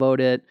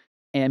downvote it.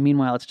 And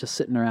meanwhile, it's just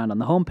sitting around on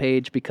the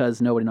homepage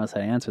because nobody knows how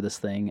to answer this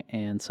thing.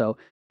 And so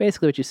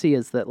basically what you see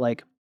is that,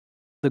 like,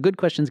 the good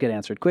questions get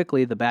answered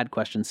quickly, the bad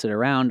questions sit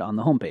around on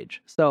the homepage.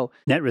 So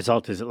Net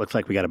result is it looks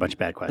like we got a bunch of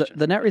bad questions.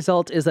 the net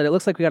result is that it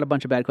looks like we got a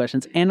bunch of bad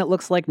questions, and it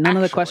looks like none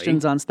of the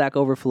questions on Stack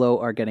Overflow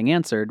are getting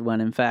answered, when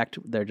in fact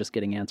they're just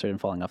getting answered and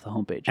falling off the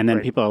homepage. And then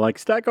people are like,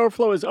 Stack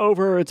Overflow is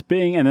over, it's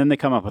being, and then they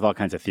come up with all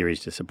kinds of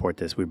theories to support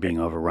this. We're being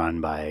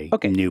overrun by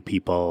new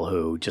people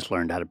who just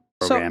learned how to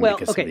program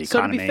because of the economy.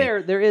 So to be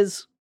fair, there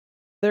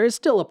is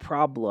still a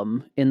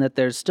problem in that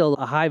there's still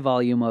a high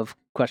volume of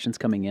questions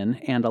coming in,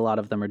 and a lot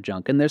of them are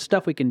junk. And there's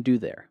stuff we can do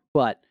there.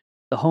 But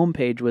the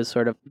homepage was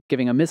sort of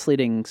giving a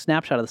misleading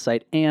snapshot of the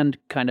site and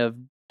kind of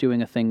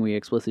doing a thing we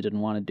explicitly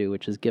didn't want to do,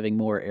 which is giving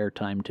more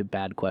airtime to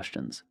bad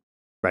questions.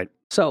 Right.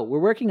 So we're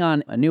working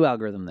on a new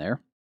algorithm there.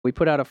 We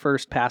put out a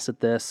first pass at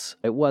this.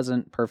 It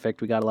wasn't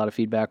perfect. We got a lot of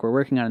feedback. We're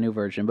working on a new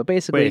version. But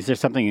basically... Wait, is there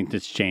something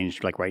that's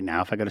changed, like right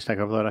now? If I go to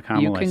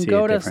stackoverflow.com, will I see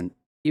go a to different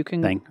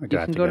thing? Or do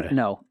I have to go to...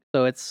 No.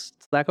 So it's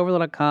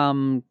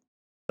stackoverflow.com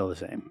Still the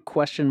same.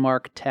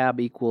 tab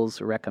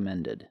equals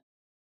recommended.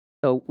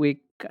 So we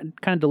kind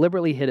of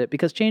deliberately hit it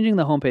because changing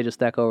the homepage of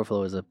Stack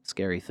Overflow is a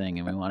scary thing,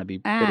 and we want to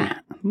be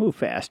move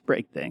fast,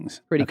 break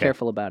things. Pretty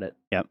careful about it.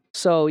 Yep.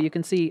 So you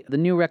can see the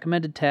new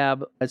recommended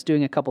tab is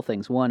doing a couple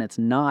things. One, it's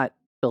not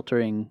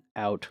filtering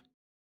out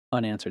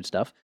unanswered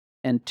stuff.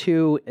 And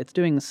two, it's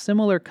doing a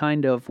similar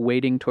kind of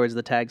weighting towards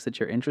the tags that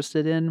you're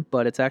interested in,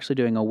 but it's actually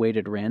doing a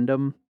weighted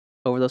random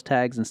over those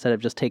tags instead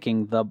of just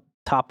taking the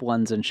top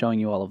ones and showing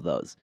you all of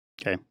those.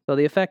 Okay. So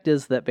the effect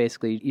is that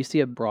basically you see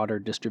a broader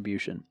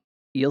distribution.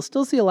 You'll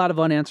still see a lot of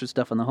unanswered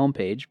stuff on the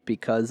homepage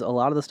because a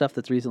lot of the stuff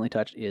that's recently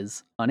touched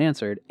is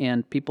unanswered,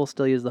 and people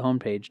still use the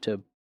homepage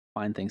to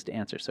find things to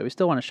answer. So we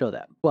still want to show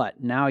that.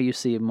 But now you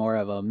see more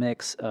of a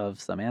mix of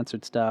some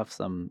answered stuff,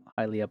 some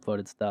highly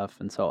upvoted stuff,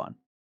 and so on.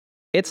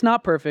 It's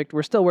not perfect.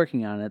 We're still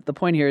working on it. The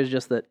point here is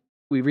just that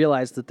we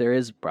realized that there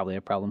is probably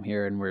a problem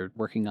here, and we're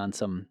working on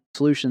some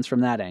solutions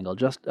from that angle,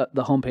 just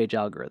the homepage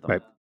algorithm.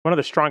 Right. One of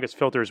the strongest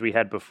filters we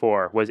had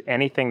before was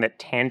anything that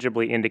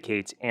tangibly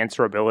indicates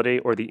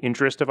answerability or the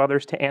interest of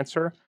others to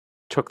answer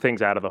took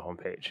things out of the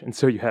homepage. And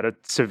so you had a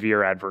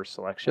severe adverse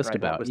selection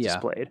that was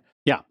displayed.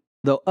 Yeah.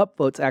 Though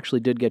upvotes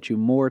actually did get you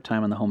more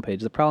time on the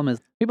homepage. The problem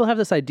is people have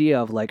this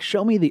idea of like,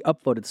 show me the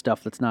upvoted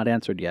stuff that's not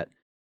answered yet.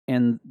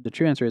 And the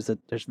true answer is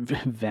that there's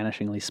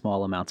vanishingly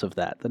small amounts of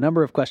that. The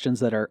number of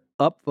questions that are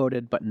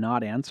upvoted but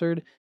not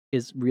answered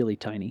is really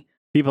tiny.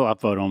 People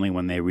upvote only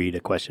when they read a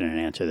question and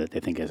answer that they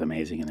think is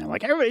amazing. And they're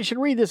like, everybody should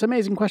read this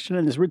amazing question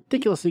and this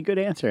ridiculously good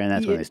answer. And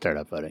that's when they start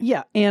upvoting.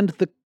 Yeah. And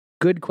the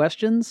good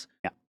questions,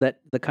 that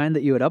the kind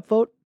that you would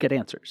upvote, get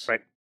answers.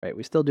 Right.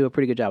 We still do a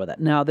pretty good job of that.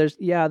 Now, there's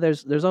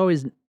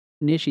always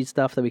niche-y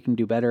stuff that we can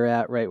do better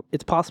at, right?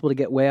 It's possible to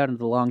get way out into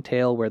the long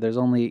tail where there's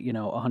only,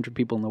 100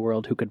 people in the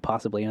world who could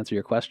possibly answer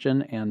your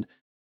question, and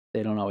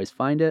they don't always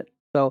find it.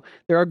 So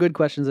there are good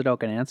questions that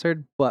don't get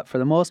answered, but for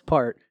the most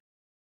part,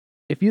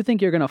 if you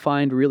think you're going to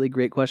find really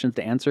great questions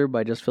to answer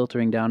by just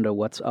filtering down to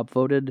what's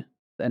upvoted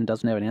and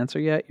doesn't have an answer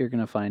yet, you're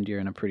going to find you're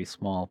in a pretty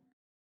small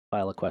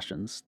file of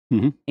questions.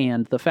 Mhm.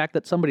 And the fact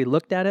that somebody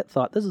looked at it,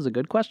 thought, this is a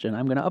good question,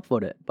 I'm going to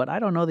upvote it, but I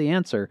don't know the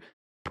answer,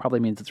 probably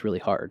means it's really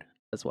hard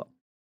as well.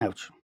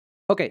 Ouch.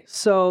 Okay,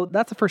 so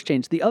that's the first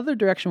change. The other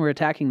direction we're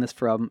attacking this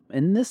from,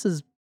 and this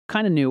is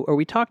kind of new, or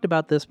we talked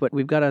about this, but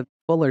we've got a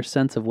fuller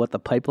sense of what the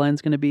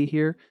pipeline's going to be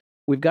here.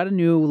 We've got a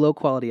new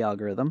low-quality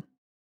algorithm.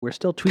 We're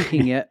still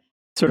tweaking it.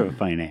 Sort of a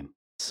funny name.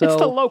 So, it's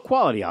the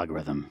low-quality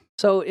algorithm.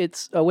 So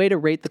it's a way to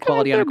rate the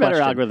quality on a question.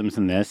 There are better algorithms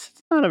than this.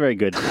 It's not a very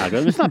good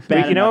algorithm. It's not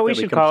bad. You know what we enough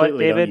that should call it,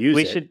 completely don't David?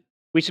 use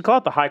We should call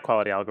it the high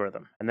quality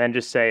algorithm, and then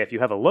just say if you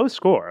have a low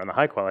score on the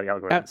high quality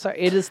algorithm. Sorry,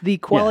 it is the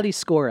quality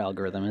score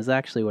algorithm is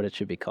actually what it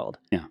should be called.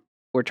 Yeah.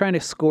 We're trying to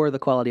score the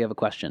quality of a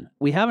question.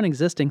 We have an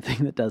existing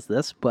thing that does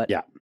this, but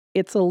Yeah.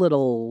 it's a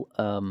little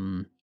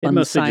It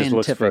mostly just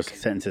looks for unscientific.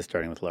 sentences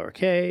starting with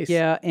lowercase.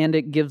 Yeah, and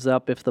it gives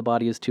up if the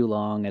body is too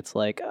long. It's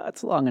like,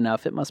 it's long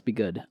enough. It must be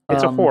good.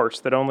 It's a horse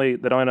that only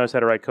knows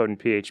how to write code in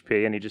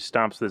PHP, and he just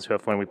stomps with his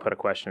hoof when we put a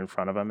question in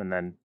front of him, and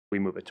then we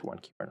move it to one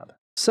key or another.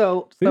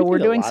 So We we're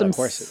did a doing lot some of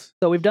horses.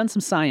 So we've done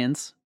some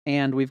science,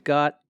 and we've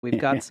got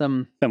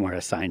some. Somewhere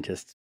a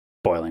scientist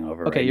boiling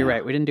over. Okay, right you're now.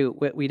 right. We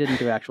didn't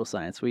do actual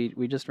science. We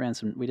just did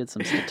some Was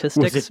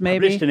statistics, it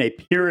maybe. published in a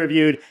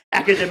peer-reviewed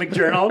academic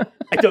journal?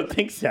 I don't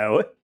think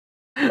so.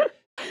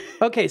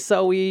 Okay,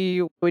 so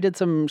we did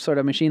some sort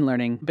of machine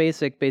learning,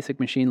 basic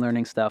machine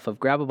learning stuff of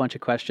grab a bunch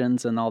of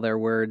questions and all their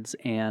words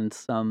and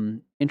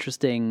some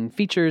interesting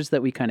features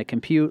that we kind of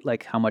compute,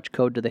 like how much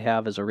code do they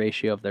have as a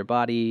ratio of their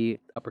body,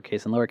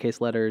 uppercase and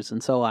lowercase letters,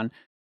 and so on.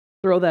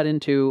 Throw that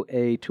into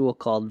a tool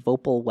called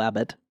Vopal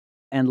Wabbit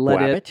and let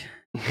Wabbit?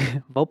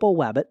 it Vopal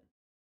Wabbit.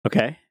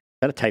 Okay. Is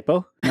that a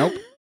typo? Nope.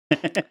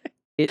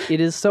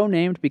 It is so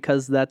named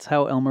because that's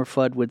how Elmer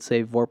Fudd would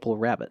say Vorpal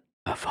Rabbit.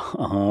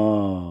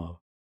 Oh.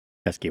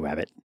 Pesky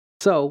Wabbit.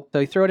 So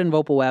you throw it in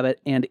Vopal Wabbit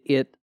and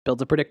it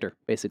builds a predictor,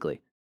 basically.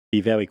 Be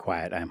very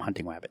quiet. I'm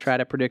hunting wabbits. Try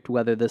to predict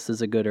whether this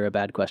is a good or a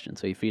bad question.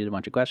 So you feed it a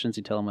bunch of questions,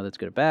 you tell them whether it's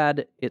good or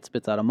bad. It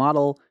spits out a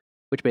model,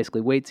 which basically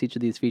weights each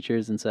of these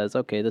features and says,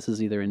 okay, this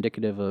is either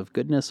indicative of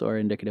goodness or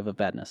indicative of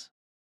badness.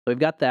 So we've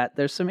got that.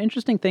 There's some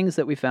interesting things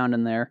that we found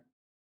in there.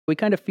 We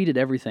kind of feed it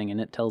everything,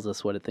 and it tells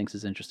us what it thinks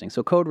is interesting.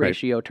 So code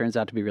ratio turns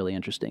out to be really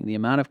interesting. The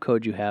amount of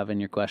code you have in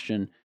your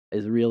question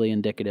is really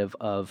indicative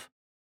of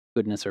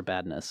goodness or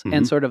badness. Mm-hmm.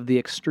 And sort of the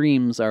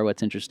extremes are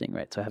what's interesting,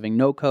 right? So having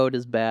no code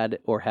is bad,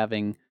 or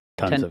having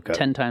Tons of code.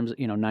 10 times,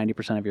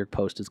 90% of your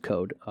post is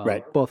code.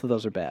 Right. Both of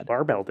those are bad.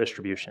 Barbell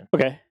distribution.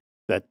 Okay.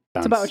 That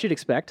It's about what you'd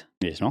expect.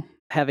 reasonable.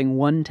 Having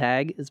one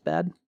tag is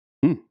bad.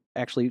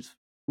 Actually, it's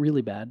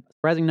really bad.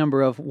 Surprising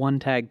number of one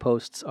tag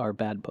posts are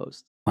bad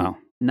posts. Wow.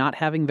 Not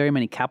having very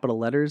many capital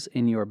letters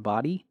in your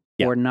body,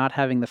 or not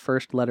having the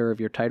first letter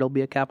of your title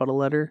be a capital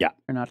letter,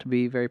 or not to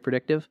be very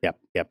predictive. Yep.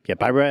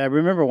 I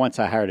remember once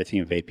I hired a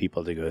team of 8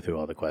 people to go through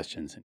all the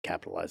questions and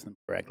capitalize them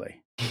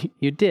correctly.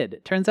 You did.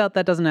 It turns out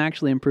that doesn't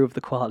actually improve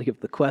the quality of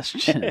the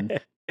question.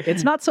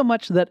 It's not so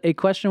much that a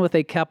question with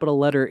a capital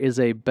letter is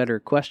a better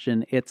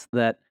question. It's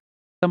that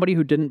somebody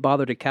who didn't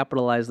bother to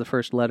capitalize the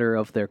first letter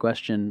of their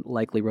question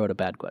likely wrote a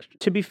bad question.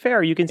 To be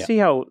fair, you can see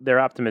how their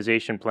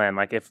optimization plan,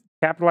 like if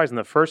capitalizing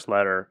the first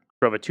letter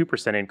drove a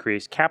 2%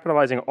 increase,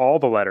 capitalizing all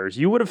the letters,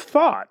 you would have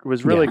thought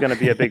was really going to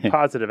be a big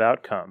positive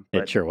outcome.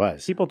 But It sure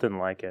was. people didn't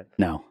like it.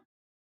 No.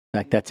 In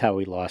fact, that's how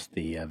we lost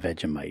the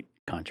Vegemite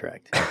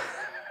contract.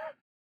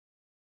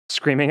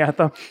 Screaming at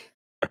them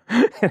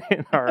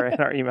in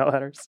our email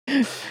headers.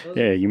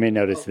 Yeah, you may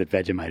notice that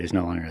Vegemite is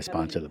no longer a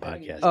sponsor of the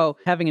podcast. Oh,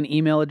 having an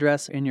email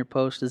address in your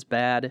post is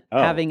bad.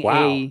 Oh, Having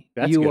wow. a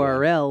That's a good one.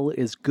 URL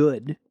is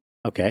good.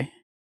 Okay.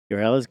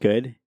 URL is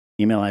good.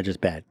 Email address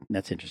bad.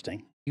 That's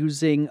interesting.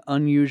 Using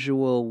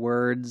unusual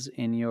words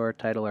in your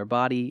title or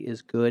body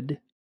is good.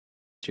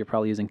 So you're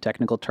probably using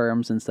technical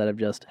terms instead of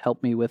just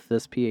help me with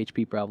this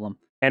PHP problem.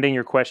 Ending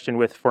your question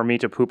with "for me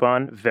to poop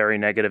on," very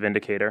negative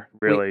indicator.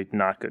 Really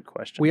not good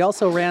question. We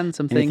also ran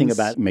some Anything things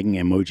about making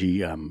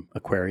emoji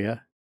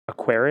aquaria?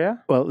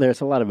 Aquaria? Well, there's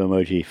a lot of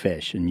emoji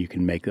fish, and you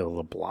can make a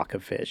little block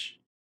of fish,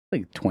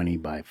 like 20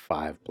 by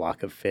 5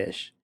 block of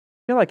fish.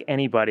 I feel like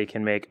anybody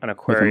can make an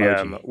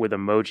aquarium with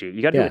emoji.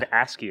 You got to do it with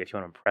ASCII if you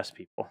want to impress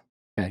people.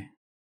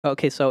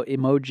 Okay, so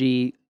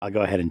emoji. I'll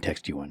go ahead and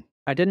text you one.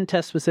 I didn't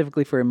test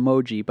specifically for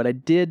emoji, but I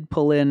did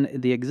pull in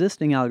the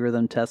existing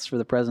algorithm tests for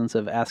the presence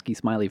of ASCII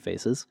smiley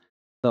faces.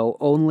 So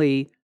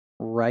only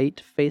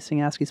right-facing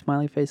ASCII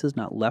smiley faces,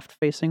 not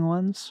left-facing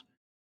ones.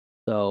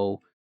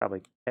 So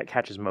Probably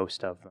catches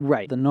most of them.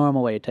 right, the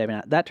normal way of typing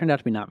out. That turned out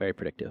to be not very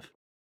predictive,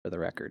 for the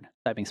record.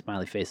 Typing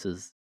smiley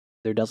faces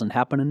either doesn't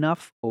happen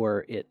enough,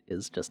 or it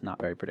is just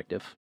not very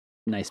predictive.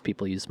 Nice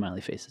people use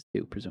smiley faces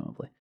too,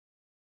 presumably.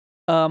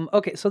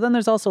 Okay, so then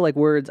there's also like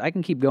words. I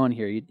can keep going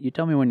here. You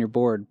tell me when you're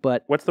bored,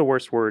 but What's the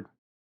worst word?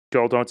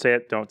 Joel, don't say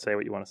it. Don't say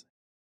what you want to say.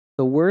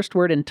 the worst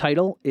word in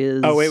title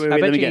is... Oh, wait, I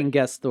bet let me you can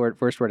guess the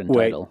first word in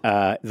Wait, title.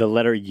 the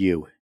letter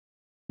U.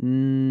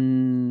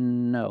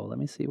 No, let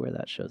me see where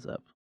that shows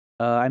up.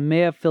 I may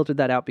have filtered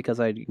that out because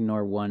I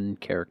ignore one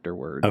character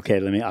word.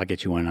 Okay, I'll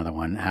get you one other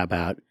one. How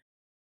about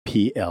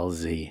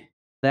PLZ?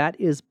 That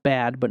is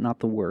bad, but not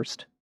the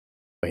worst.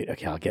 Wait,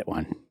 okay, I'll get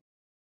one.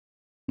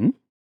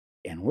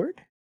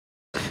 N-word?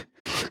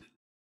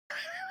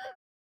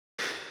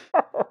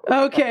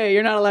 Okay,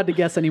 you're not allowed to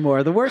guess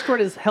anymore. The worst word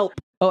is help.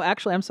 Oh,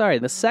 actually, I'm sorry.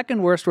 The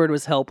second worst word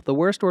was help. The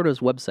worst word was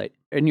website.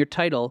 In your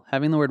title,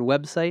 having the word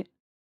website,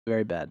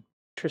 very bad.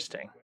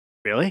 Interesting.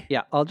 Really?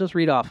 Yeah, I'll just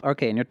read off.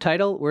 Okay, in your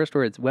title, worst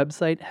words: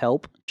 website,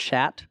 help,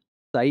 chat,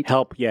 site,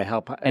 Help. Yeah,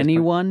 help.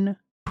 anyone,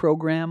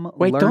 program,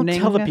 Wait, learning. don't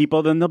tell the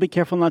people. Then they'll be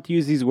careful not to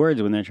use these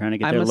words when they're trying to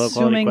get I'm their low-quality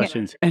assuming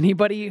questions.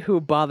 anybody who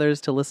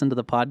bothers to listen to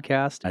the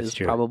podcast That's is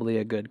true. probably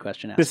a good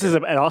question asker. This is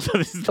and also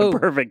this is the Oh.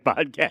 perfect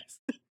podcast.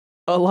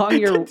 Along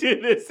your to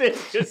do this.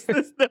 It's just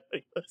this.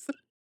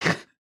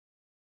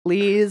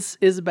 please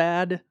is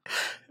bad.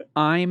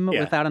 I'm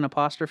Yeah. without an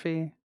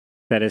apostrophe.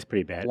 That is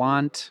pretty bad.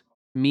 Want,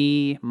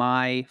 me,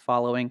 my,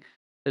 following.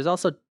 There's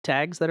also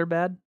tags that are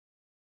bad.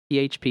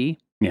 PHP.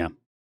 Yeah.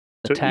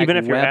 The So tag even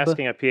if you're web,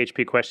 asking a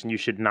PHP question, you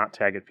should not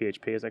tag it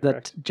PHP. Is that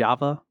correct? that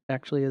Java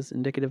actually is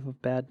indicative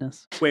of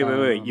badness.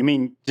 Wait. You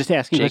mean just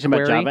asking a question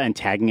about jQuery? Java and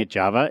tagging it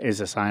Java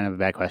is a sign of a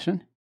bad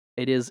question?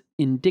 It is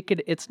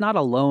indicative. It's not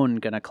alone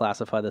going to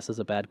classify this as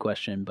a bad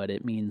question, but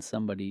it means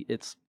somebody.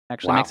 It's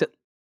actually Wow. makes it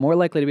more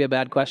likely to be a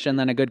bad question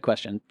than a good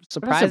question.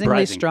 Surprisingly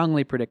surprising.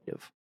 strongly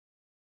predictive.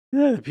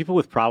 Yeah, the people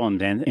with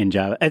problems in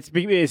Java.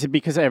 Is it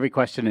because every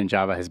question in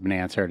Java has been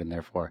answered, and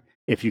therefore,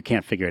 if you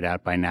can't figure it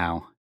out by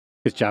now,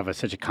 because Java is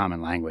such a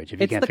common language, if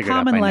you It's can't the figure it out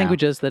common by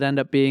languages that end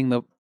up being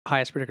the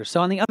highest predictor.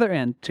 So on the other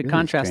end, to Really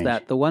contrast strange.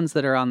 that, the ones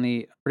that are on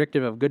the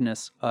predictive of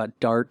goodness,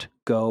 Dart,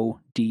 Go,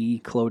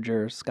 D,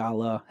 Clojure,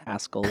 Scala,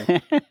 Haskell, now.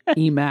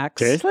 Emacs,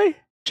 Seriously?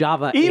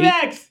 Java 8,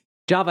 Emacs!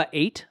 Java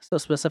 8, so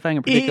specifying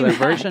a particular Emacs!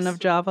 version of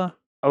Java,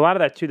 A lot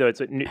of that too, though.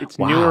 It's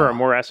Wow. newer or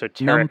more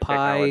esoteric NumPy,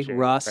 technology,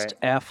 Rust, right?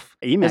 F.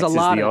 Emacs There's a is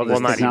lot the of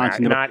oldest Well, these. not technology Emacs,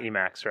 in the- not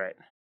Emacs, right?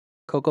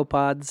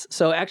 CocoaPods.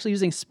 So actually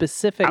using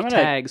specific I'm gonna-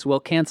 tags will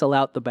cancel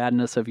out the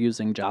badness of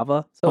using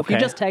Java. So if you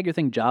Okay. just tag your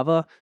thing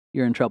Java,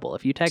 you're in trouble.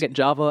 If you tag it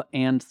Java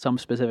and some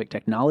specific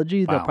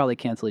technology, they'll Wow. probably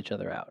cancel each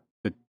other out.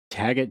 The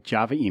tag it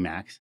Java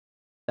Emacs.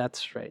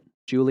 That's right.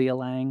 Julia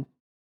Lang,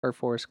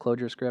 Perforce,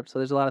 Clojure script. So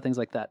there's a lot of things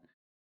like that.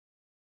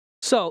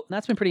 So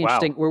that's been pretty Wow.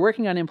 interesting. We're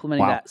working on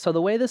implementing Wow. that. So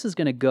the way this is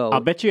going to go,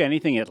 I'll bet you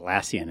anything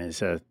Atlassian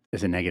is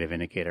a negative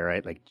indicator,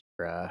 right? Like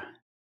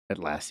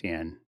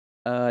Atlassian.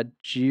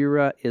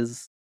 Jira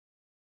is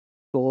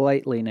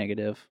slightly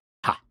negative.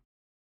 Ha.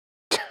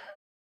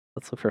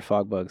 Let's look for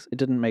Fogbugs.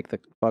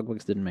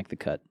 Fogbugs didn't make the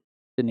cut.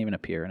 Didn't even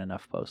appear in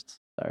enough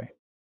posts. Sorry.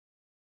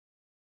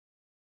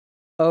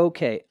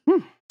 Okay.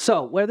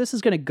 So where this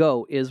is going to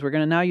go is we're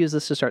going to now use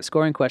this to start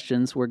scoring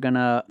questions. We're going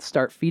to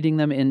start feeding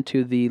them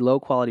into the low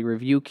quality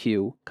review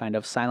queue kind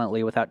of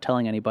silently without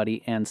telling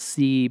anybody and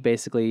see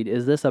basically,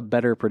 is this a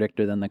better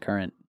predictor than the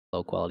current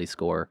low quality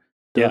score?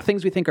 Do Yeah. the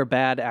things we think are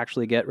bad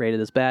actually get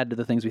rated as bad? Do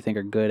the things we think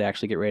are good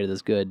actually get rated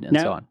as good? And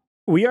Now- so on.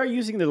 We are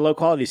using the low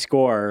quality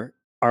score,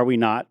 are we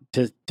not,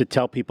 to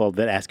tell people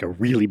that ask a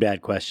really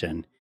bad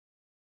question,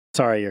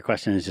 sorry, your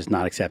question is just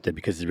not accepted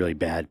because it's really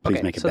bad.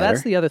 Please make it so better.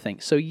 that's the other thing.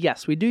 So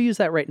yes, we do use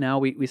that right now.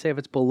 We say if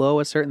it's below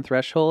a certain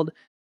threshold,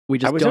 we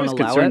just I was don't always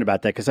allow concerned it.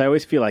 about that because I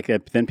always feel like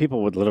then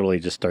people would literally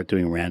just start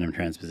doing random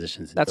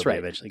transpositions. That's until they right.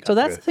 eventually got So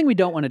that's through. the thing we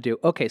don't want to do.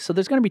 Okay, so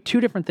there's going to be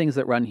two different things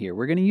that run here.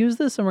 We're going to use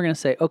this and we're going to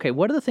say, okay,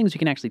 what are the things we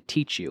can actually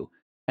teach you?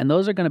 And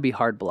those are going to be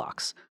hard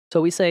blocks.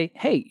 So we say,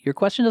 hey, your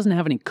question doesn't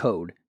have any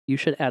code. You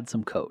should add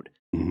some code,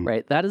 Mhm.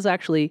 right? That is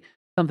actually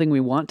something we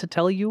want to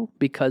tell you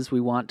because we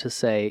want to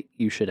say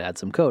you should add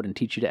some code and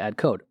teach you to add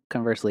code.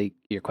 Conversely,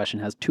 your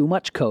question has too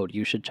much code.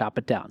 You should chop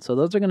it down. So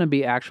those are going to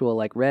be actual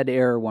like red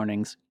error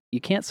warnings.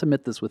 You can't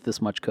submit this with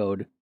this much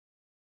code.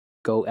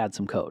 Go add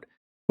some code.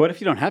 What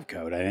if you don't have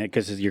code?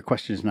 Because your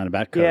question is not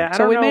about code. Yeah, I So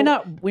don't we know.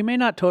 may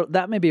not,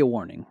 that may be a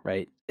warning,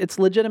 right? It's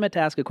legitimate to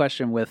ask a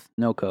question with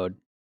no code,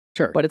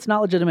 Sure. but it's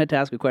not legitimate to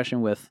ask a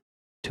question with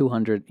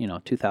 200,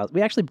 2,000.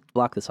 We actually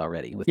blocked this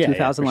already with Yeah,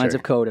 2,000 for lines sure.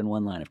 of code and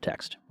one line of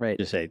text, right?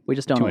 just say We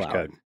just don't too allow much it.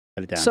 code.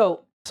 Cut it down.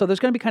 So there's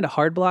going to be kind of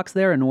hard blocks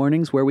there and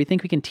warnings where we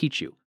think we can teach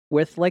you.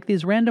 With like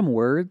these random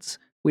words,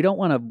 we don't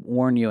want to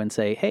warn you and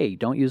say, hey,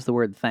 don't use the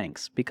word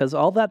thanks, because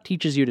all that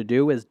teaches you to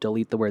do is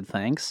delete the word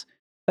thanks.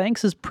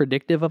 Thanks is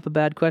predictive of a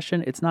bad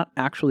question. It's not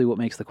actually what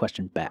makes the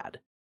question bad,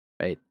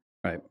 right?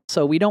 Right.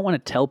 So we don't want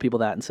to tell people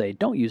that and say,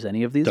 don't use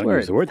any of these Don't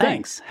words. use the word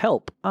thanks,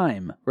 help,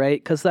 I'm, right?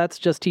 Because that's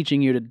just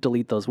teaching you to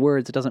delete those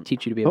words. It doesn't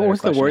teach you to be a What better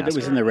was the question word that was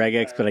asker. in the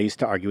regex that I used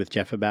to argue with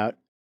Jeff about?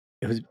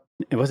 It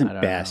wasn't I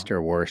don't best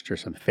or worst or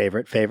something.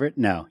 Favorite?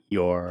 No,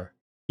 your.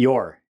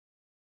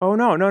 Oh,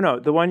 no.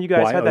 The one you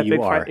guys had that big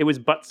Y-O-U-R. fight, it was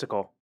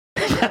Buttsicle.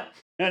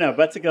 No,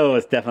 Buttsicle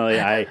was definitely.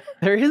 I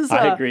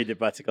agreed that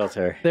Buttsicles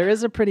are There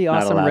is a pretty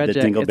not awesome allowed. The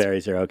regex.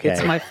 dingleberries are okay.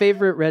 It's my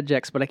favorite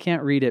regex, but I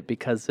can't read it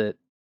because it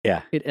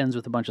Yeah. it ends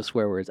with a bunch of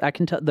swear words. I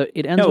can tell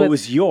it ends No, with it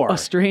was your. a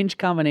strange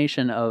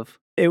combination of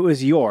It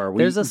was your.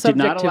 We There's a did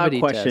not allow subjectivity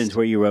questions test.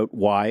 where you wrote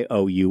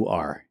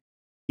Y-O-U-R.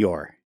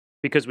 Your.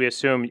 Because we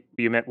assume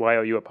you meant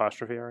Y-O-U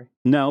apostrophe, Ari?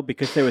 No,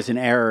 because there was an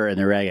error in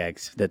the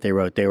regex that they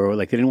wrote. They were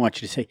like, they didn't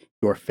want you to say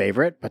your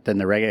favorite, but then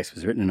the regex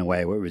was written in a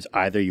way where it was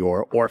either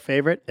your or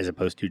favorite as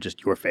opposed to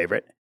just your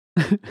favorite.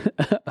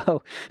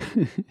 Oh,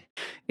 it's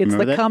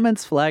Remember the that?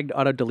 comments flagged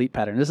auto delete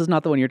pattern. This is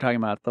not the one you're talking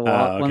about. The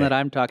one okay. that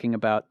I'm talking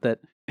about, that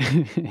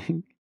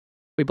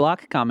we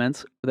block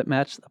comments that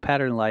match a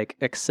pattern like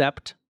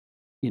accept,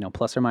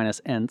 plus or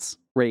minus ents,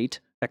 rate,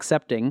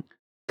 accepting.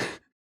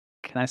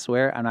 Can I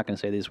swear? I'm not going to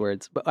say these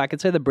words, but I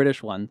could say the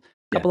British one.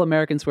 A couple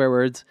American swear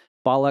words: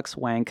 bollocks,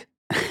 wank.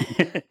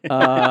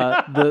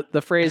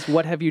 The phrase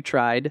 "What have you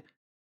tried?"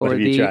 or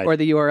the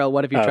URL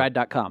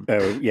whathaveyoutried.com.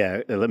 Oh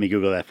yeah, let me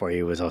Google that for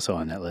you. It was also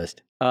on that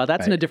list.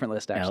 That's in a different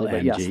list actually,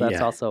 but yes,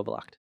 that's also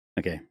blocked.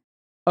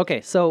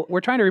 Okay, so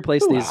we're trying to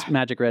replace these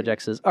magic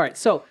regexes. All right,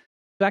 so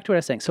back to what I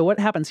was saying. So what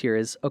happens here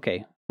is,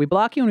 okay, we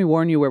block you and we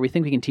warn you where we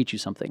think we can teach you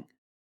something.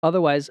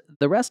 Otherwise,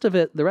 the rest of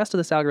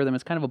this algorithm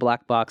is kind of a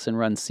black box and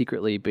runs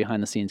secretly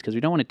behind the scenes because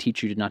we don't want to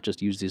teach you to not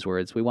just use these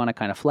words. We want to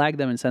kind of flag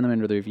them and send them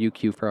into the review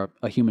queue for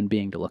a human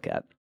being to look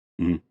at.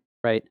 Mm-hmm.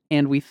 Right?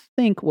 And we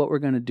think what we're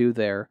going to do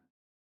there,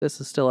 this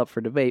is still up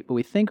for debate, but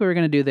we think what we're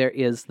going to do there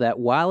is that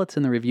while it's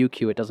in the review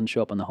queue, it doesn't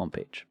show up on the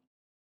homepage.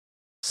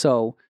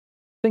 So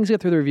things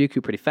get through the review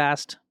queue pretty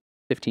fast,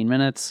 15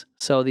 minutes.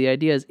 So the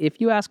idea is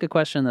if you ask a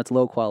question that's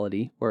low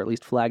quality, or at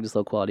least flagged as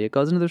low quality, it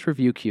goes into this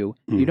review queue.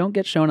 You don't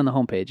get shown on the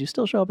homepage. You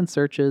still show up in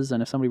searches,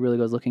 and if somebody really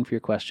goes looking for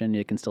your question,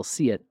 you can still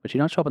see it, but you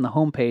don't show up on the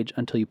homepage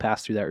until you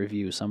pass through that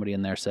review. Somebody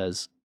in there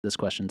says, this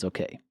question's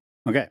okay.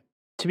 Okay.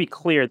 To be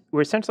clear, we're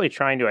essentially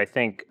trying to, I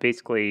think,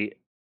 basically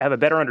have a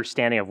better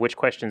understanding of which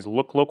questions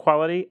look low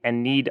quality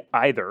and need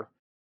either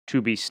to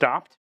be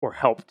stopped or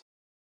helped,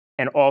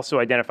 and also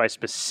identify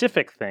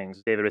specific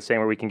things, David was saying,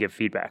 where we can give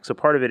feedback. So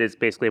part of it is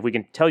basically if we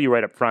can tell you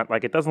right up front,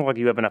 like it doesn't look like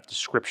you have enough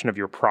description of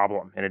your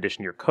problem in addition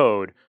to your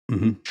code,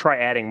 try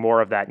adding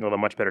more of that and you'll have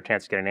a much better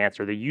chance to get an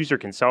answer. The user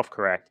can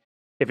self-correct.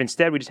 If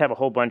instead we just have a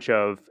whole bunch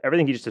of,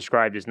 everything you just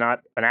described is not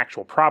an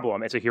actual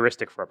problem, it's a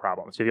heuristic for a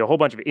problem. So if you have a whole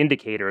bunch of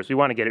indicators, we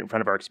want to get it in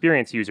front of our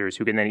experienced users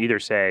who can then either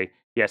say,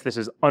 yes, this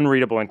is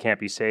unreadable and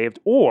can't be saved,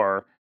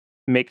 or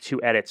make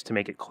 2 edits to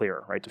make it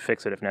clear, right, to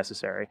fix it if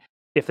necessary.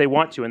 If they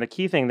want to. And the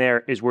key thing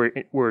there is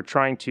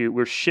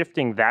we're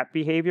shifting that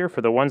behavior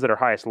for the ones that are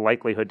highest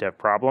likelihood to have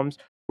problems.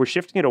 We're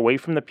shifting it away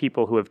from the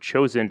people who have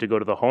chosen to go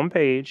to the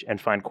homepage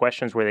and find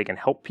questions where they can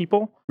help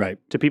people, right,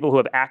 to people who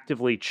have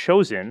actively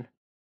chosen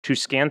to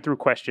scan through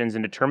questions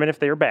and determine if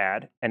they are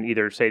bad and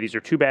either say these are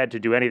too bad to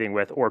do anything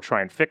with or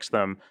try and fix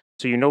them.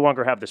 So you no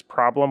longer have this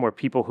problem where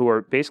people who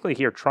are basically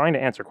here trying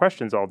to answer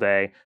questions all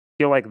day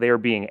feel like they're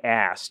being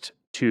asked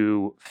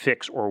to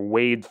fix or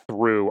wade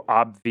through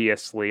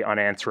obviously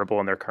unanswerable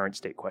in their current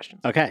state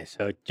questions. Okay,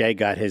 so Jay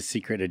got his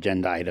secret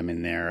agenda item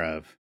in there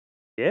of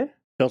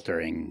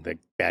filtering the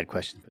bad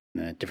questions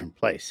in a different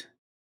place.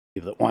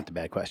 People that want the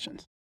bad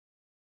questions.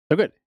 So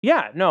good.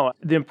 Yeah, no,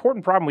 the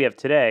important problem we have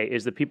today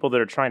is the people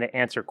that are trying to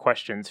answer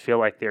questions feel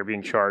like they're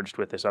being charged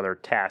with this other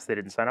task they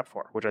didn't sign up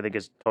for, which I think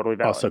is totally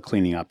valid. Also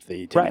cleaning up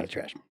the tomato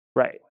trash.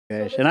 Right.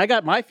 And I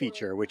got my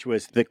feature, which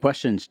was the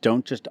questions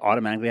don't just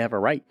automatically have a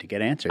right to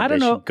get answered. I don't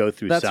know. They should go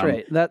through That's some.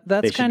 right.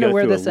 That's kind of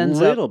where this ends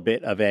up. A little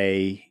bit of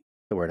the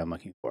word I'm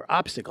looking for,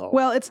 obstacle.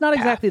 Well, it's not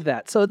exactly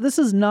that. So this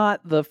is not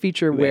the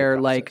feature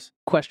where like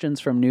questions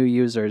from new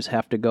users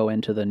have to go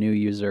into the new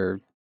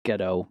user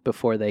ghetto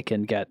before they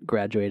can get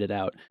graduated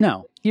out.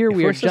 No. Here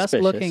we are just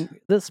looking,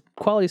 this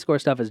quality score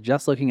stuff is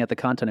just looking at the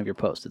content of your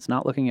post. It's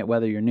not looking at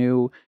whether you're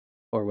new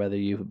or whether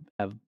you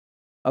have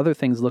other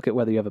things look at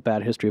whether you have a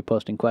bad history of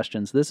posting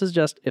questions. This is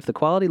just, if the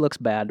quality looks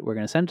bad, we're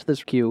going to send it to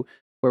this queue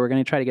where we're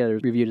going to try to get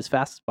it reviewed as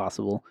fast as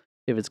possible.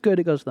 If it's good,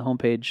 it goes to the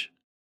homepage,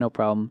 no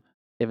problem.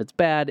 If it's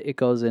bad, it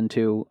goes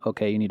into,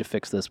 okay, you need to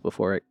fix this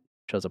before it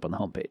shows up on the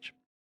homepage.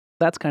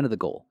 That's kind of the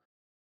goal.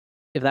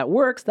 If that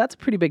works, that's a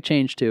pretty big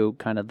change to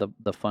kind of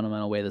the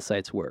fundamental way the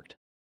site's worked.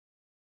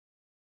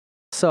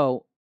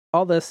 So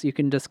all this you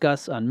can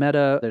discuss on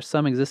Meta. There's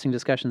some existing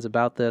discussions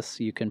about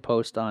this. You can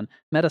post on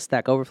Meta.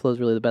 Stack Overflow is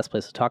really the best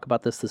place to talk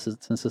about this.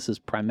 Since this is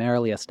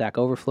primarily a Stack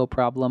Overflow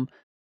problem.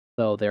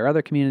 So there are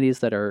other communities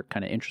that are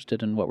kind of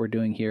interested in what we're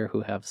doing here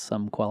who have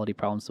some quality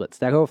problems, but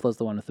Stack Overflow is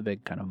the one with the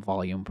big kind of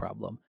volume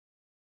problem.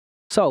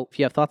 So if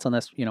you have thoughts on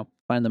this,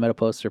 find the Meta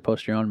posts or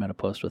post your own Meta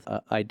post with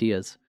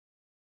ideas.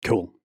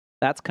 Cool.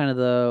 That's kind of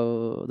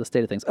the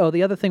state of things. Oh,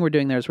 the other thing we're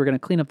doing there is we're going to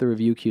clean up the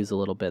review queues a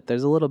little bit.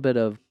 There's a little bit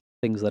of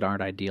things that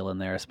aren't ideal in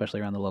there,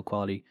 especially around the low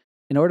quality.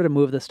 In order to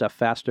move this stuff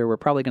faster, we're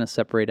probably going to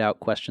separate out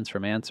questions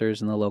from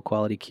answers in the low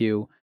quality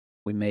queue.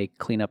 We may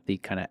clean up the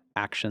kind of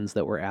actions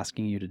that we're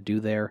asking you to do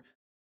there.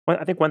 Well,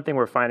 I think one thing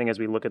we're finding as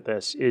we look at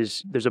this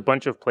is there's a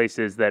bunch of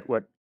places that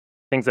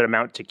things that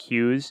amount to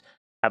queues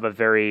have a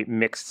very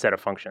mixed set of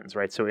functions,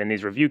 right? So in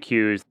these review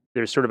queues,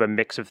 there's sort of a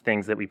mix of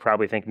things that we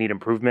probably think need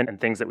improvement and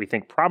things that we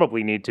think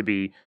probably need to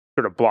be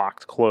sort of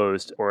blocked,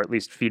 closed, or at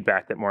least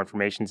feedback that more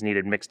information is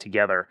needed mixed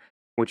together,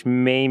 which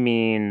may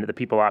mean the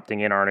people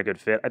opting in aren't a good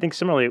fit. I think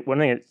similarly, one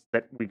thing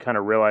that we kind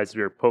of realized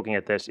we were poking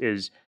at this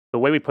is the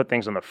way we put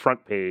things on the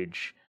front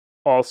page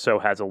also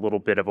has a little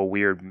bit of a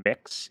weird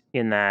mix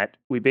in that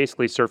we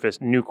basically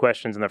surface new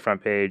questions on the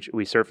front page.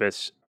 We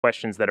surface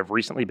questions that have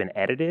recently been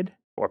edited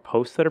or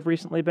posts that have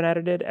recently been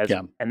edited.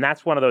 And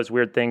that's one of those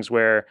weird things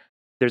where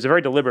there's a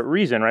very deliberate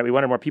reason, right? We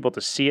wanted more people to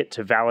see it,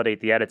 to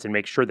validate the edits and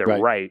make sure they're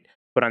right.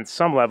 But on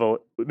some level,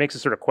 it makes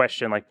us sort of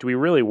question, like, do we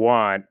really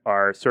want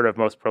our sort of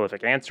most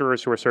prolific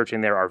answerers who are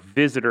searching there, our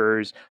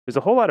visitors? There's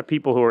a whole lot of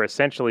people who are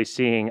essentially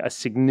seeing a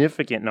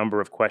significant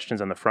number of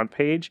questions on the front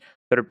page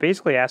that are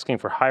basically asking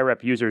for high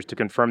rep users to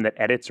confirm that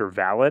edits are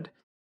valid.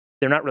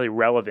 They're not really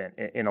relevant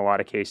in a lot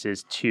of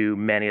cases to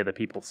many of the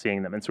people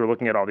seeing them. And so we're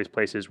looking at all these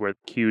places where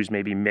cues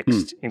may be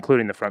mixed,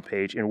 including the front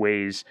page, in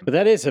ways. But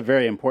that is a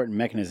very important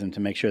mechanism to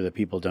make sure that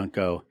people don't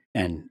go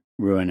and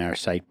ruin our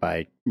site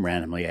by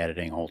randomly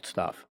editing old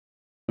stuff.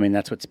 I mean,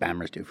 that's what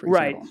spammers do, for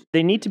example. Right.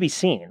 They need to be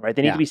seen, right?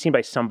 They need to be seen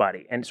by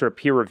somebody and sort of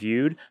peer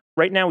reviewed.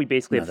 Right now, we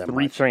basically have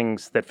three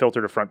things that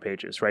filter to front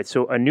pages, right?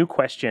 So a new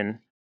question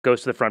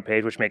goes to the front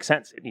page, which makes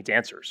sense. It needs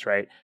answers,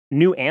 right?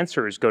 New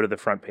answers go to the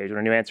front page. When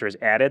a new answer is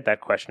added,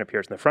 that question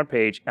appears on the front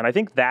page. And I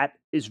think that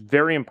is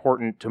very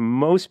important to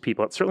most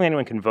people. Certainly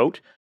anyone can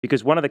vote,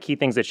 because one of the key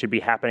things that should be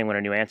happening when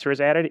a new answer is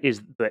added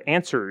is the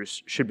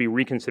answers should be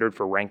reconsidered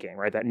for ranking,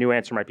 right? That new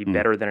answer might be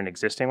better than an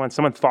existing one.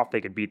 Someone thought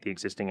they could beat the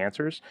existing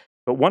answers.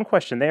 But one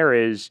question there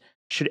is,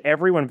 should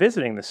everyone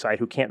visiting the site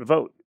who can't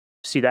vote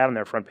see that on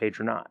their front page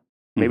or not?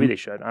 Maybe they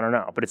should. I don't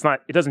know. But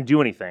it doesn't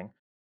do anything.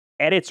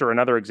 Edits are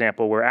another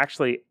example where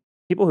actually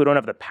people who don't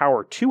have the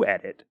power to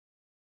edit,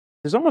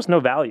 there's almost no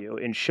value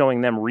in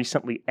showing them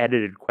recently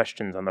edited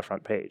questions on the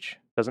front page.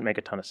 Doesn't make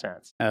a ton of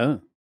sense.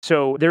 Oh.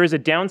 So there is a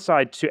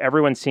downside to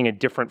everyone seeing a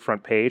different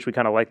front page. We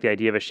kind of like the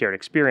idea of a shared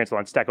experience. Well,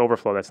 on Stack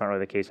Overflow, that's not really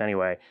the case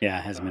anyway. Yeah,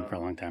 it hasn't been for a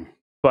long time.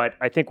 But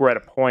I think we're at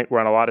a point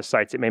where on a lot of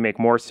sites, it may make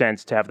more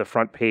sense to have the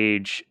front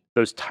page.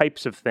 Those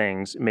types of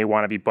things may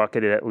want to be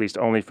bucketed at least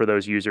only for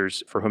those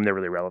users for whom they're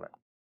really relevant.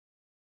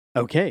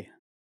 Okay.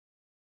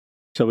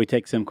 Shall we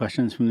take some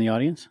questions from the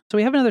audience? So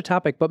we have another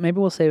topic, but maybe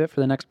we'll save it for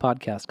the next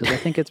podcast because I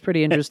think it's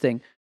pretty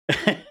interesting.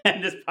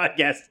 And this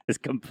podcast is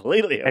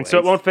completely a And so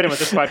it won't fit in with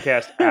this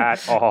podcast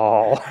at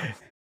all.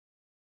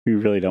 We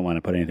really don't want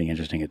to put anything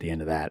interesting at the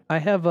end of that. I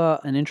have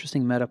an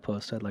interesting meta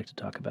post I'd like to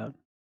talk about.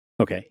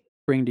 Okay.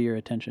 Bring to your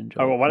attention,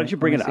 Joel. Oh, well, why don't you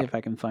bring it up? See if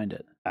I can find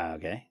it.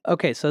 Okay.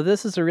 Okay, so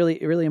this is a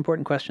really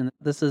important question.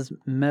 This is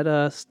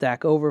Meta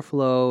Stack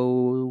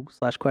Overflow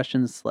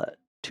 /questions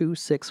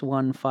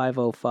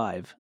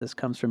 261505. This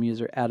comes from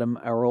user Adam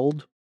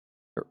Arold,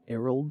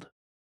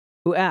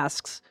 who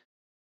asks,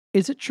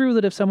 is it true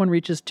that if someone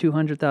reaches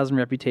 200,000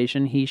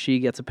 reputation, she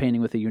gets a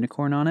painting with a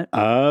unicorn on it?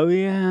 Oh,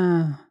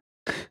 yeah.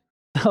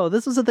 Oh,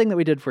 this was a thing that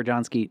we did for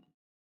John Skeet.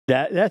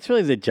 That's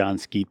really the John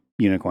Skeet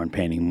unicorn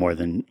painting more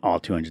than all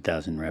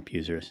 200,000 rep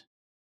users.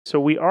 So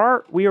we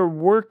are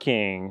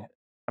working.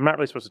 I'm not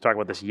really supposed to talk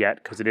about this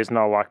yet because it isn't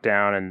all locked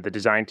down and the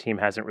design team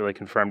hasn't really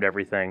confirmed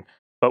everything.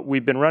 But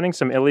we've been running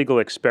some illegal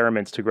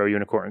experiments to grow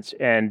unicorns.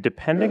 And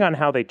depending on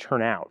how they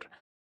turn out,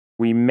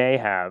 we may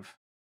have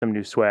some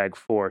new swag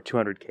for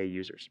 200K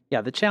users.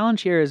 Yeah, the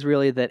challenge here is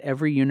really that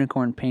every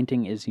unicorn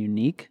painting is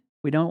unique.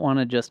 We don't want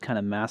to just kind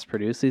of mass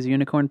produce these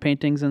unicorn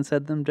paintings and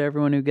send them to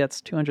everyone who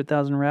gets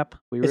 200,000 rep.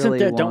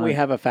 Don't we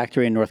have a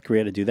factory in North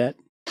Korea to do that?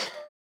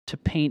 To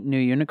paint new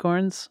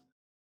unicorns?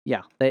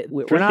 Yeah,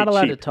 we're not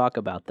allowed to talk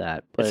about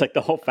that. But, it's like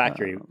the whole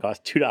factory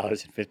costs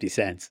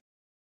 $2.50.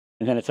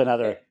 And then it's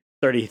another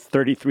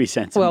 33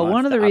 cents a month. Well,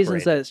 one of the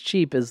reasons that it's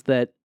cheap is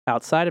that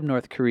outside of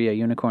North Korea,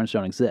 unicorns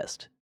don't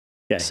exist.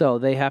 Okay. So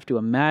they have to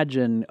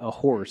imagine a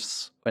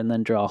horse and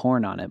then draw a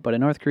horn on it. But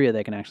in North Korea,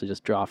 they can actually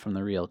just draw from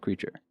the real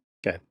creature.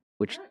 Okay.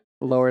 Which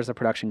lowers the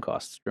production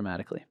costs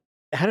dramatically.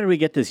 How did we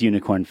get this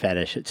unicorn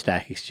fetish at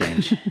Stack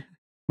Exchange?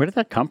 Where did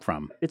that come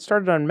from? It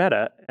started on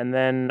Meta, and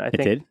then I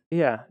think... It did?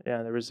 Yeah,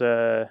 there was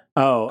a...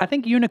 Oh. I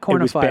think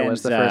Unicornify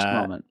was the first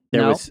moment.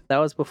 That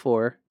was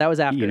before. That was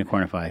after.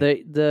 Unicornify.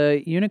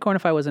 The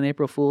Unicornify was an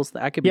April Fool's...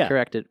 I could be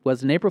corrected.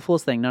 Was an April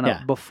Fool's thing. No.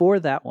 Before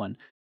that one,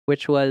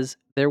 which was...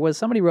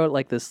 Somebody wrote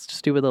like this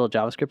stupid little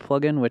JavaScript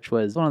plugin, which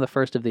was one of the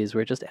first of these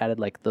where it just added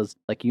like those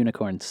like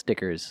unicorn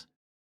stickers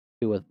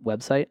to a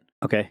website.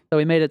 Okay. So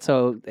we made it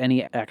so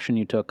any action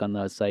you took on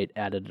the site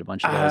added a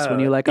bunch of those when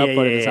you like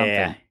uploaded something.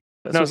 Yeah.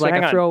 This was like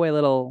a throwaway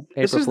little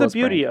April This is Fool's the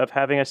beauty prank. of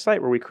having a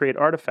site where we create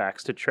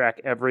artifacts to track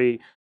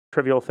every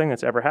trivial thing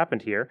that's ever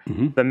happened here.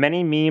 Mm-hmm. The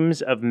many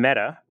memes of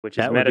Meta, which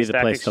is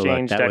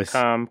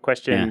metastackexchange.com,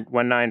 question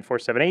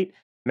 19478.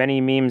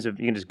 Many memes of,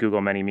 you can just Google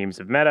many memes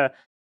of Meta.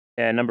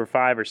 And number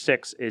 5 or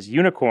 6 is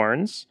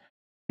unicorns,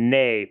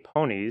 nay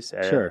ponies,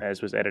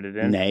 as was edited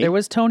in. Nay. There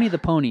was Tony the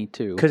Pony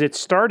too. Because it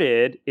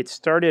started.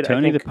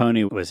 Tony the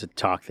Pony was a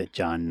talk that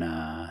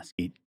John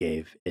Skeet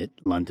gave at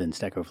London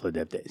Stack Overflow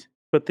Dev Days.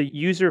 But the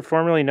user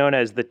formerly known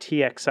as the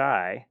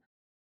TXI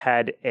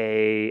had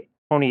a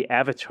pony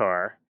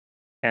avatar.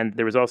 And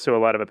there was also a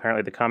lot of,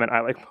 apparently, the comment,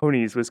 I like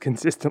ponies, was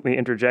consistently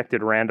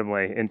interjected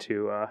randomly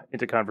into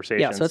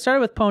conversations. Yeah, so it started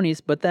with ponies,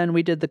 but then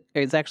we did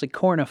it's actually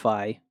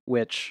Cornify,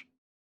 which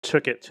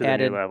took it to the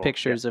new level. Added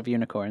pictures of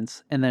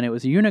unicorns. And then it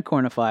was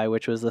Unicornify,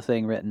 which was the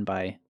thing written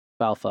by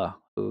Balfa,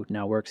 who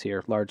now works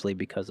here largely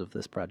because of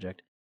this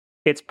project.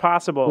 It's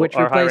possible which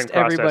our replaced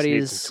hiring process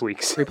needs some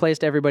tweaks.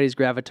 Replaced everybody's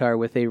gravatar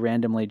with a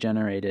randomly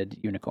generated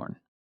unicorn.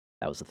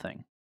 That was the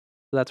thing.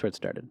 So that's where it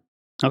started.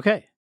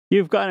 Okay.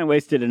 You've gone and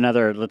wasted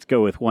another, let's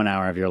go with 1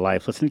 hour of your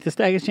life listening to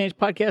Stack Exchange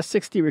Podcast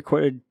 60,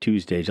 recorded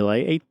Tuesday, July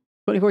 8th,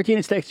 2014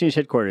 at Stack Exchange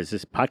headquarters.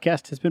 This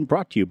podcast has been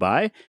brought to you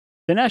by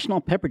the National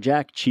Pepper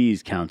Jack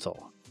Cheese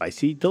Council.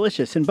 Spicy,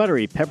 delicious, and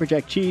buttery Pepper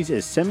Jack cheese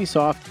is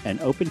semi-soft and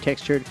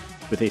open-textured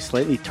with a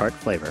slightly tart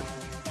flavor.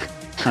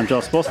 I'm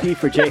Joel Spolsky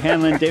for Jay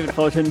Hanlon, David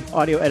Fullerton,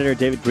 audio editor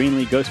David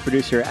Greenlee, ghost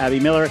producer Abby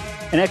Miller,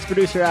 and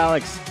ex-producer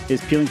Alex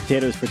is peeling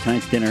potatoes for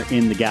tonight's dinner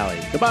in the galley.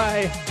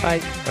 Goodbye. Bye.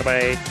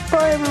 Bye-bye.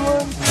 Bye,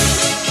 everyone.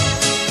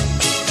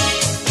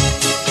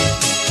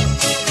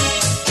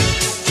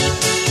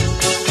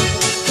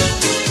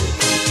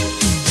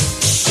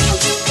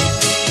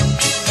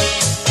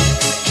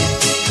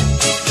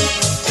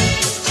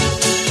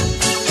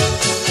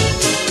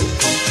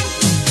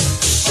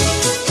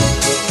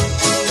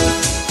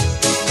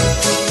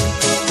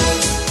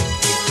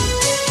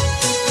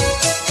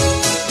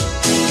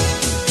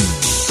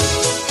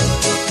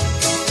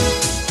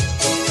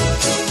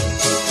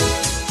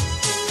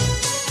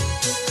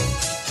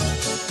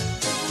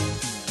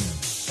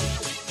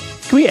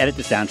 Can we edit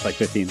this down to like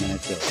 15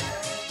 minutes?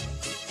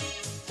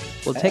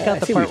 We'll take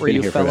out the part where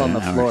you fell on the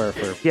floor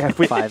for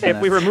 5 minutes.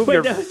 If we remove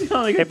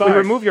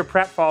remove your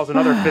pratfalls and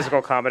other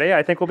physical comedy,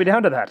 I think we'll be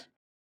down to that.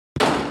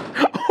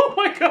 Oh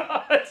my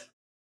god!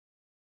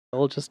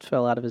 Joel just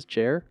fell out of his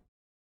chair.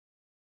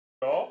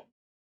 Joel?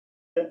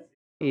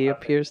 He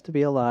appears to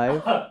be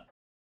alive.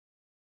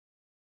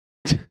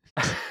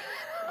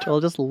 Joel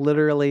just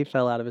literally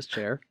fell out of his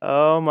chair.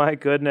 Oh my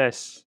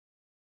goodness.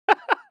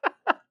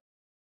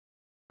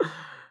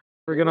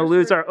 We're going to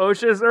lose our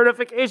OSHA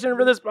certification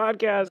for this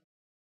podcast.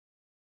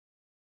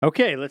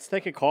 Okay, let's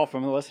take a call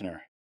from the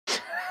listener.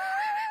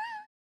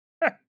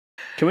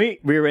 Can we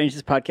rearrange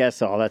this podcast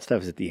so all that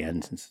stuff is at the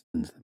end, since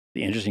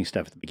the interesting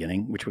stuff at the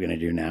beginning, which we're going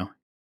to do now?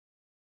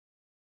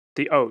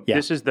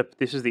 This is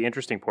the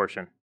interesting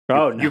portion.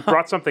 You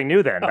brought something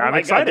new then. I'm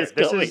excited.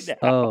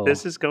 God,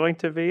 this is going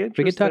to be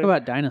interesting. We could talk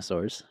about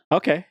dinosaurs.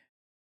 Okay.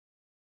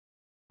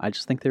 I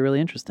just think they're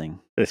really interesting.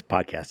 This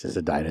podcast is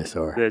a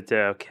dinosaur.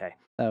 Okay.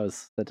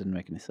 That didn't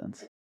make any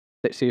sense.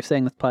 So you're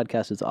saying this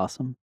podcast is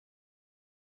awesome?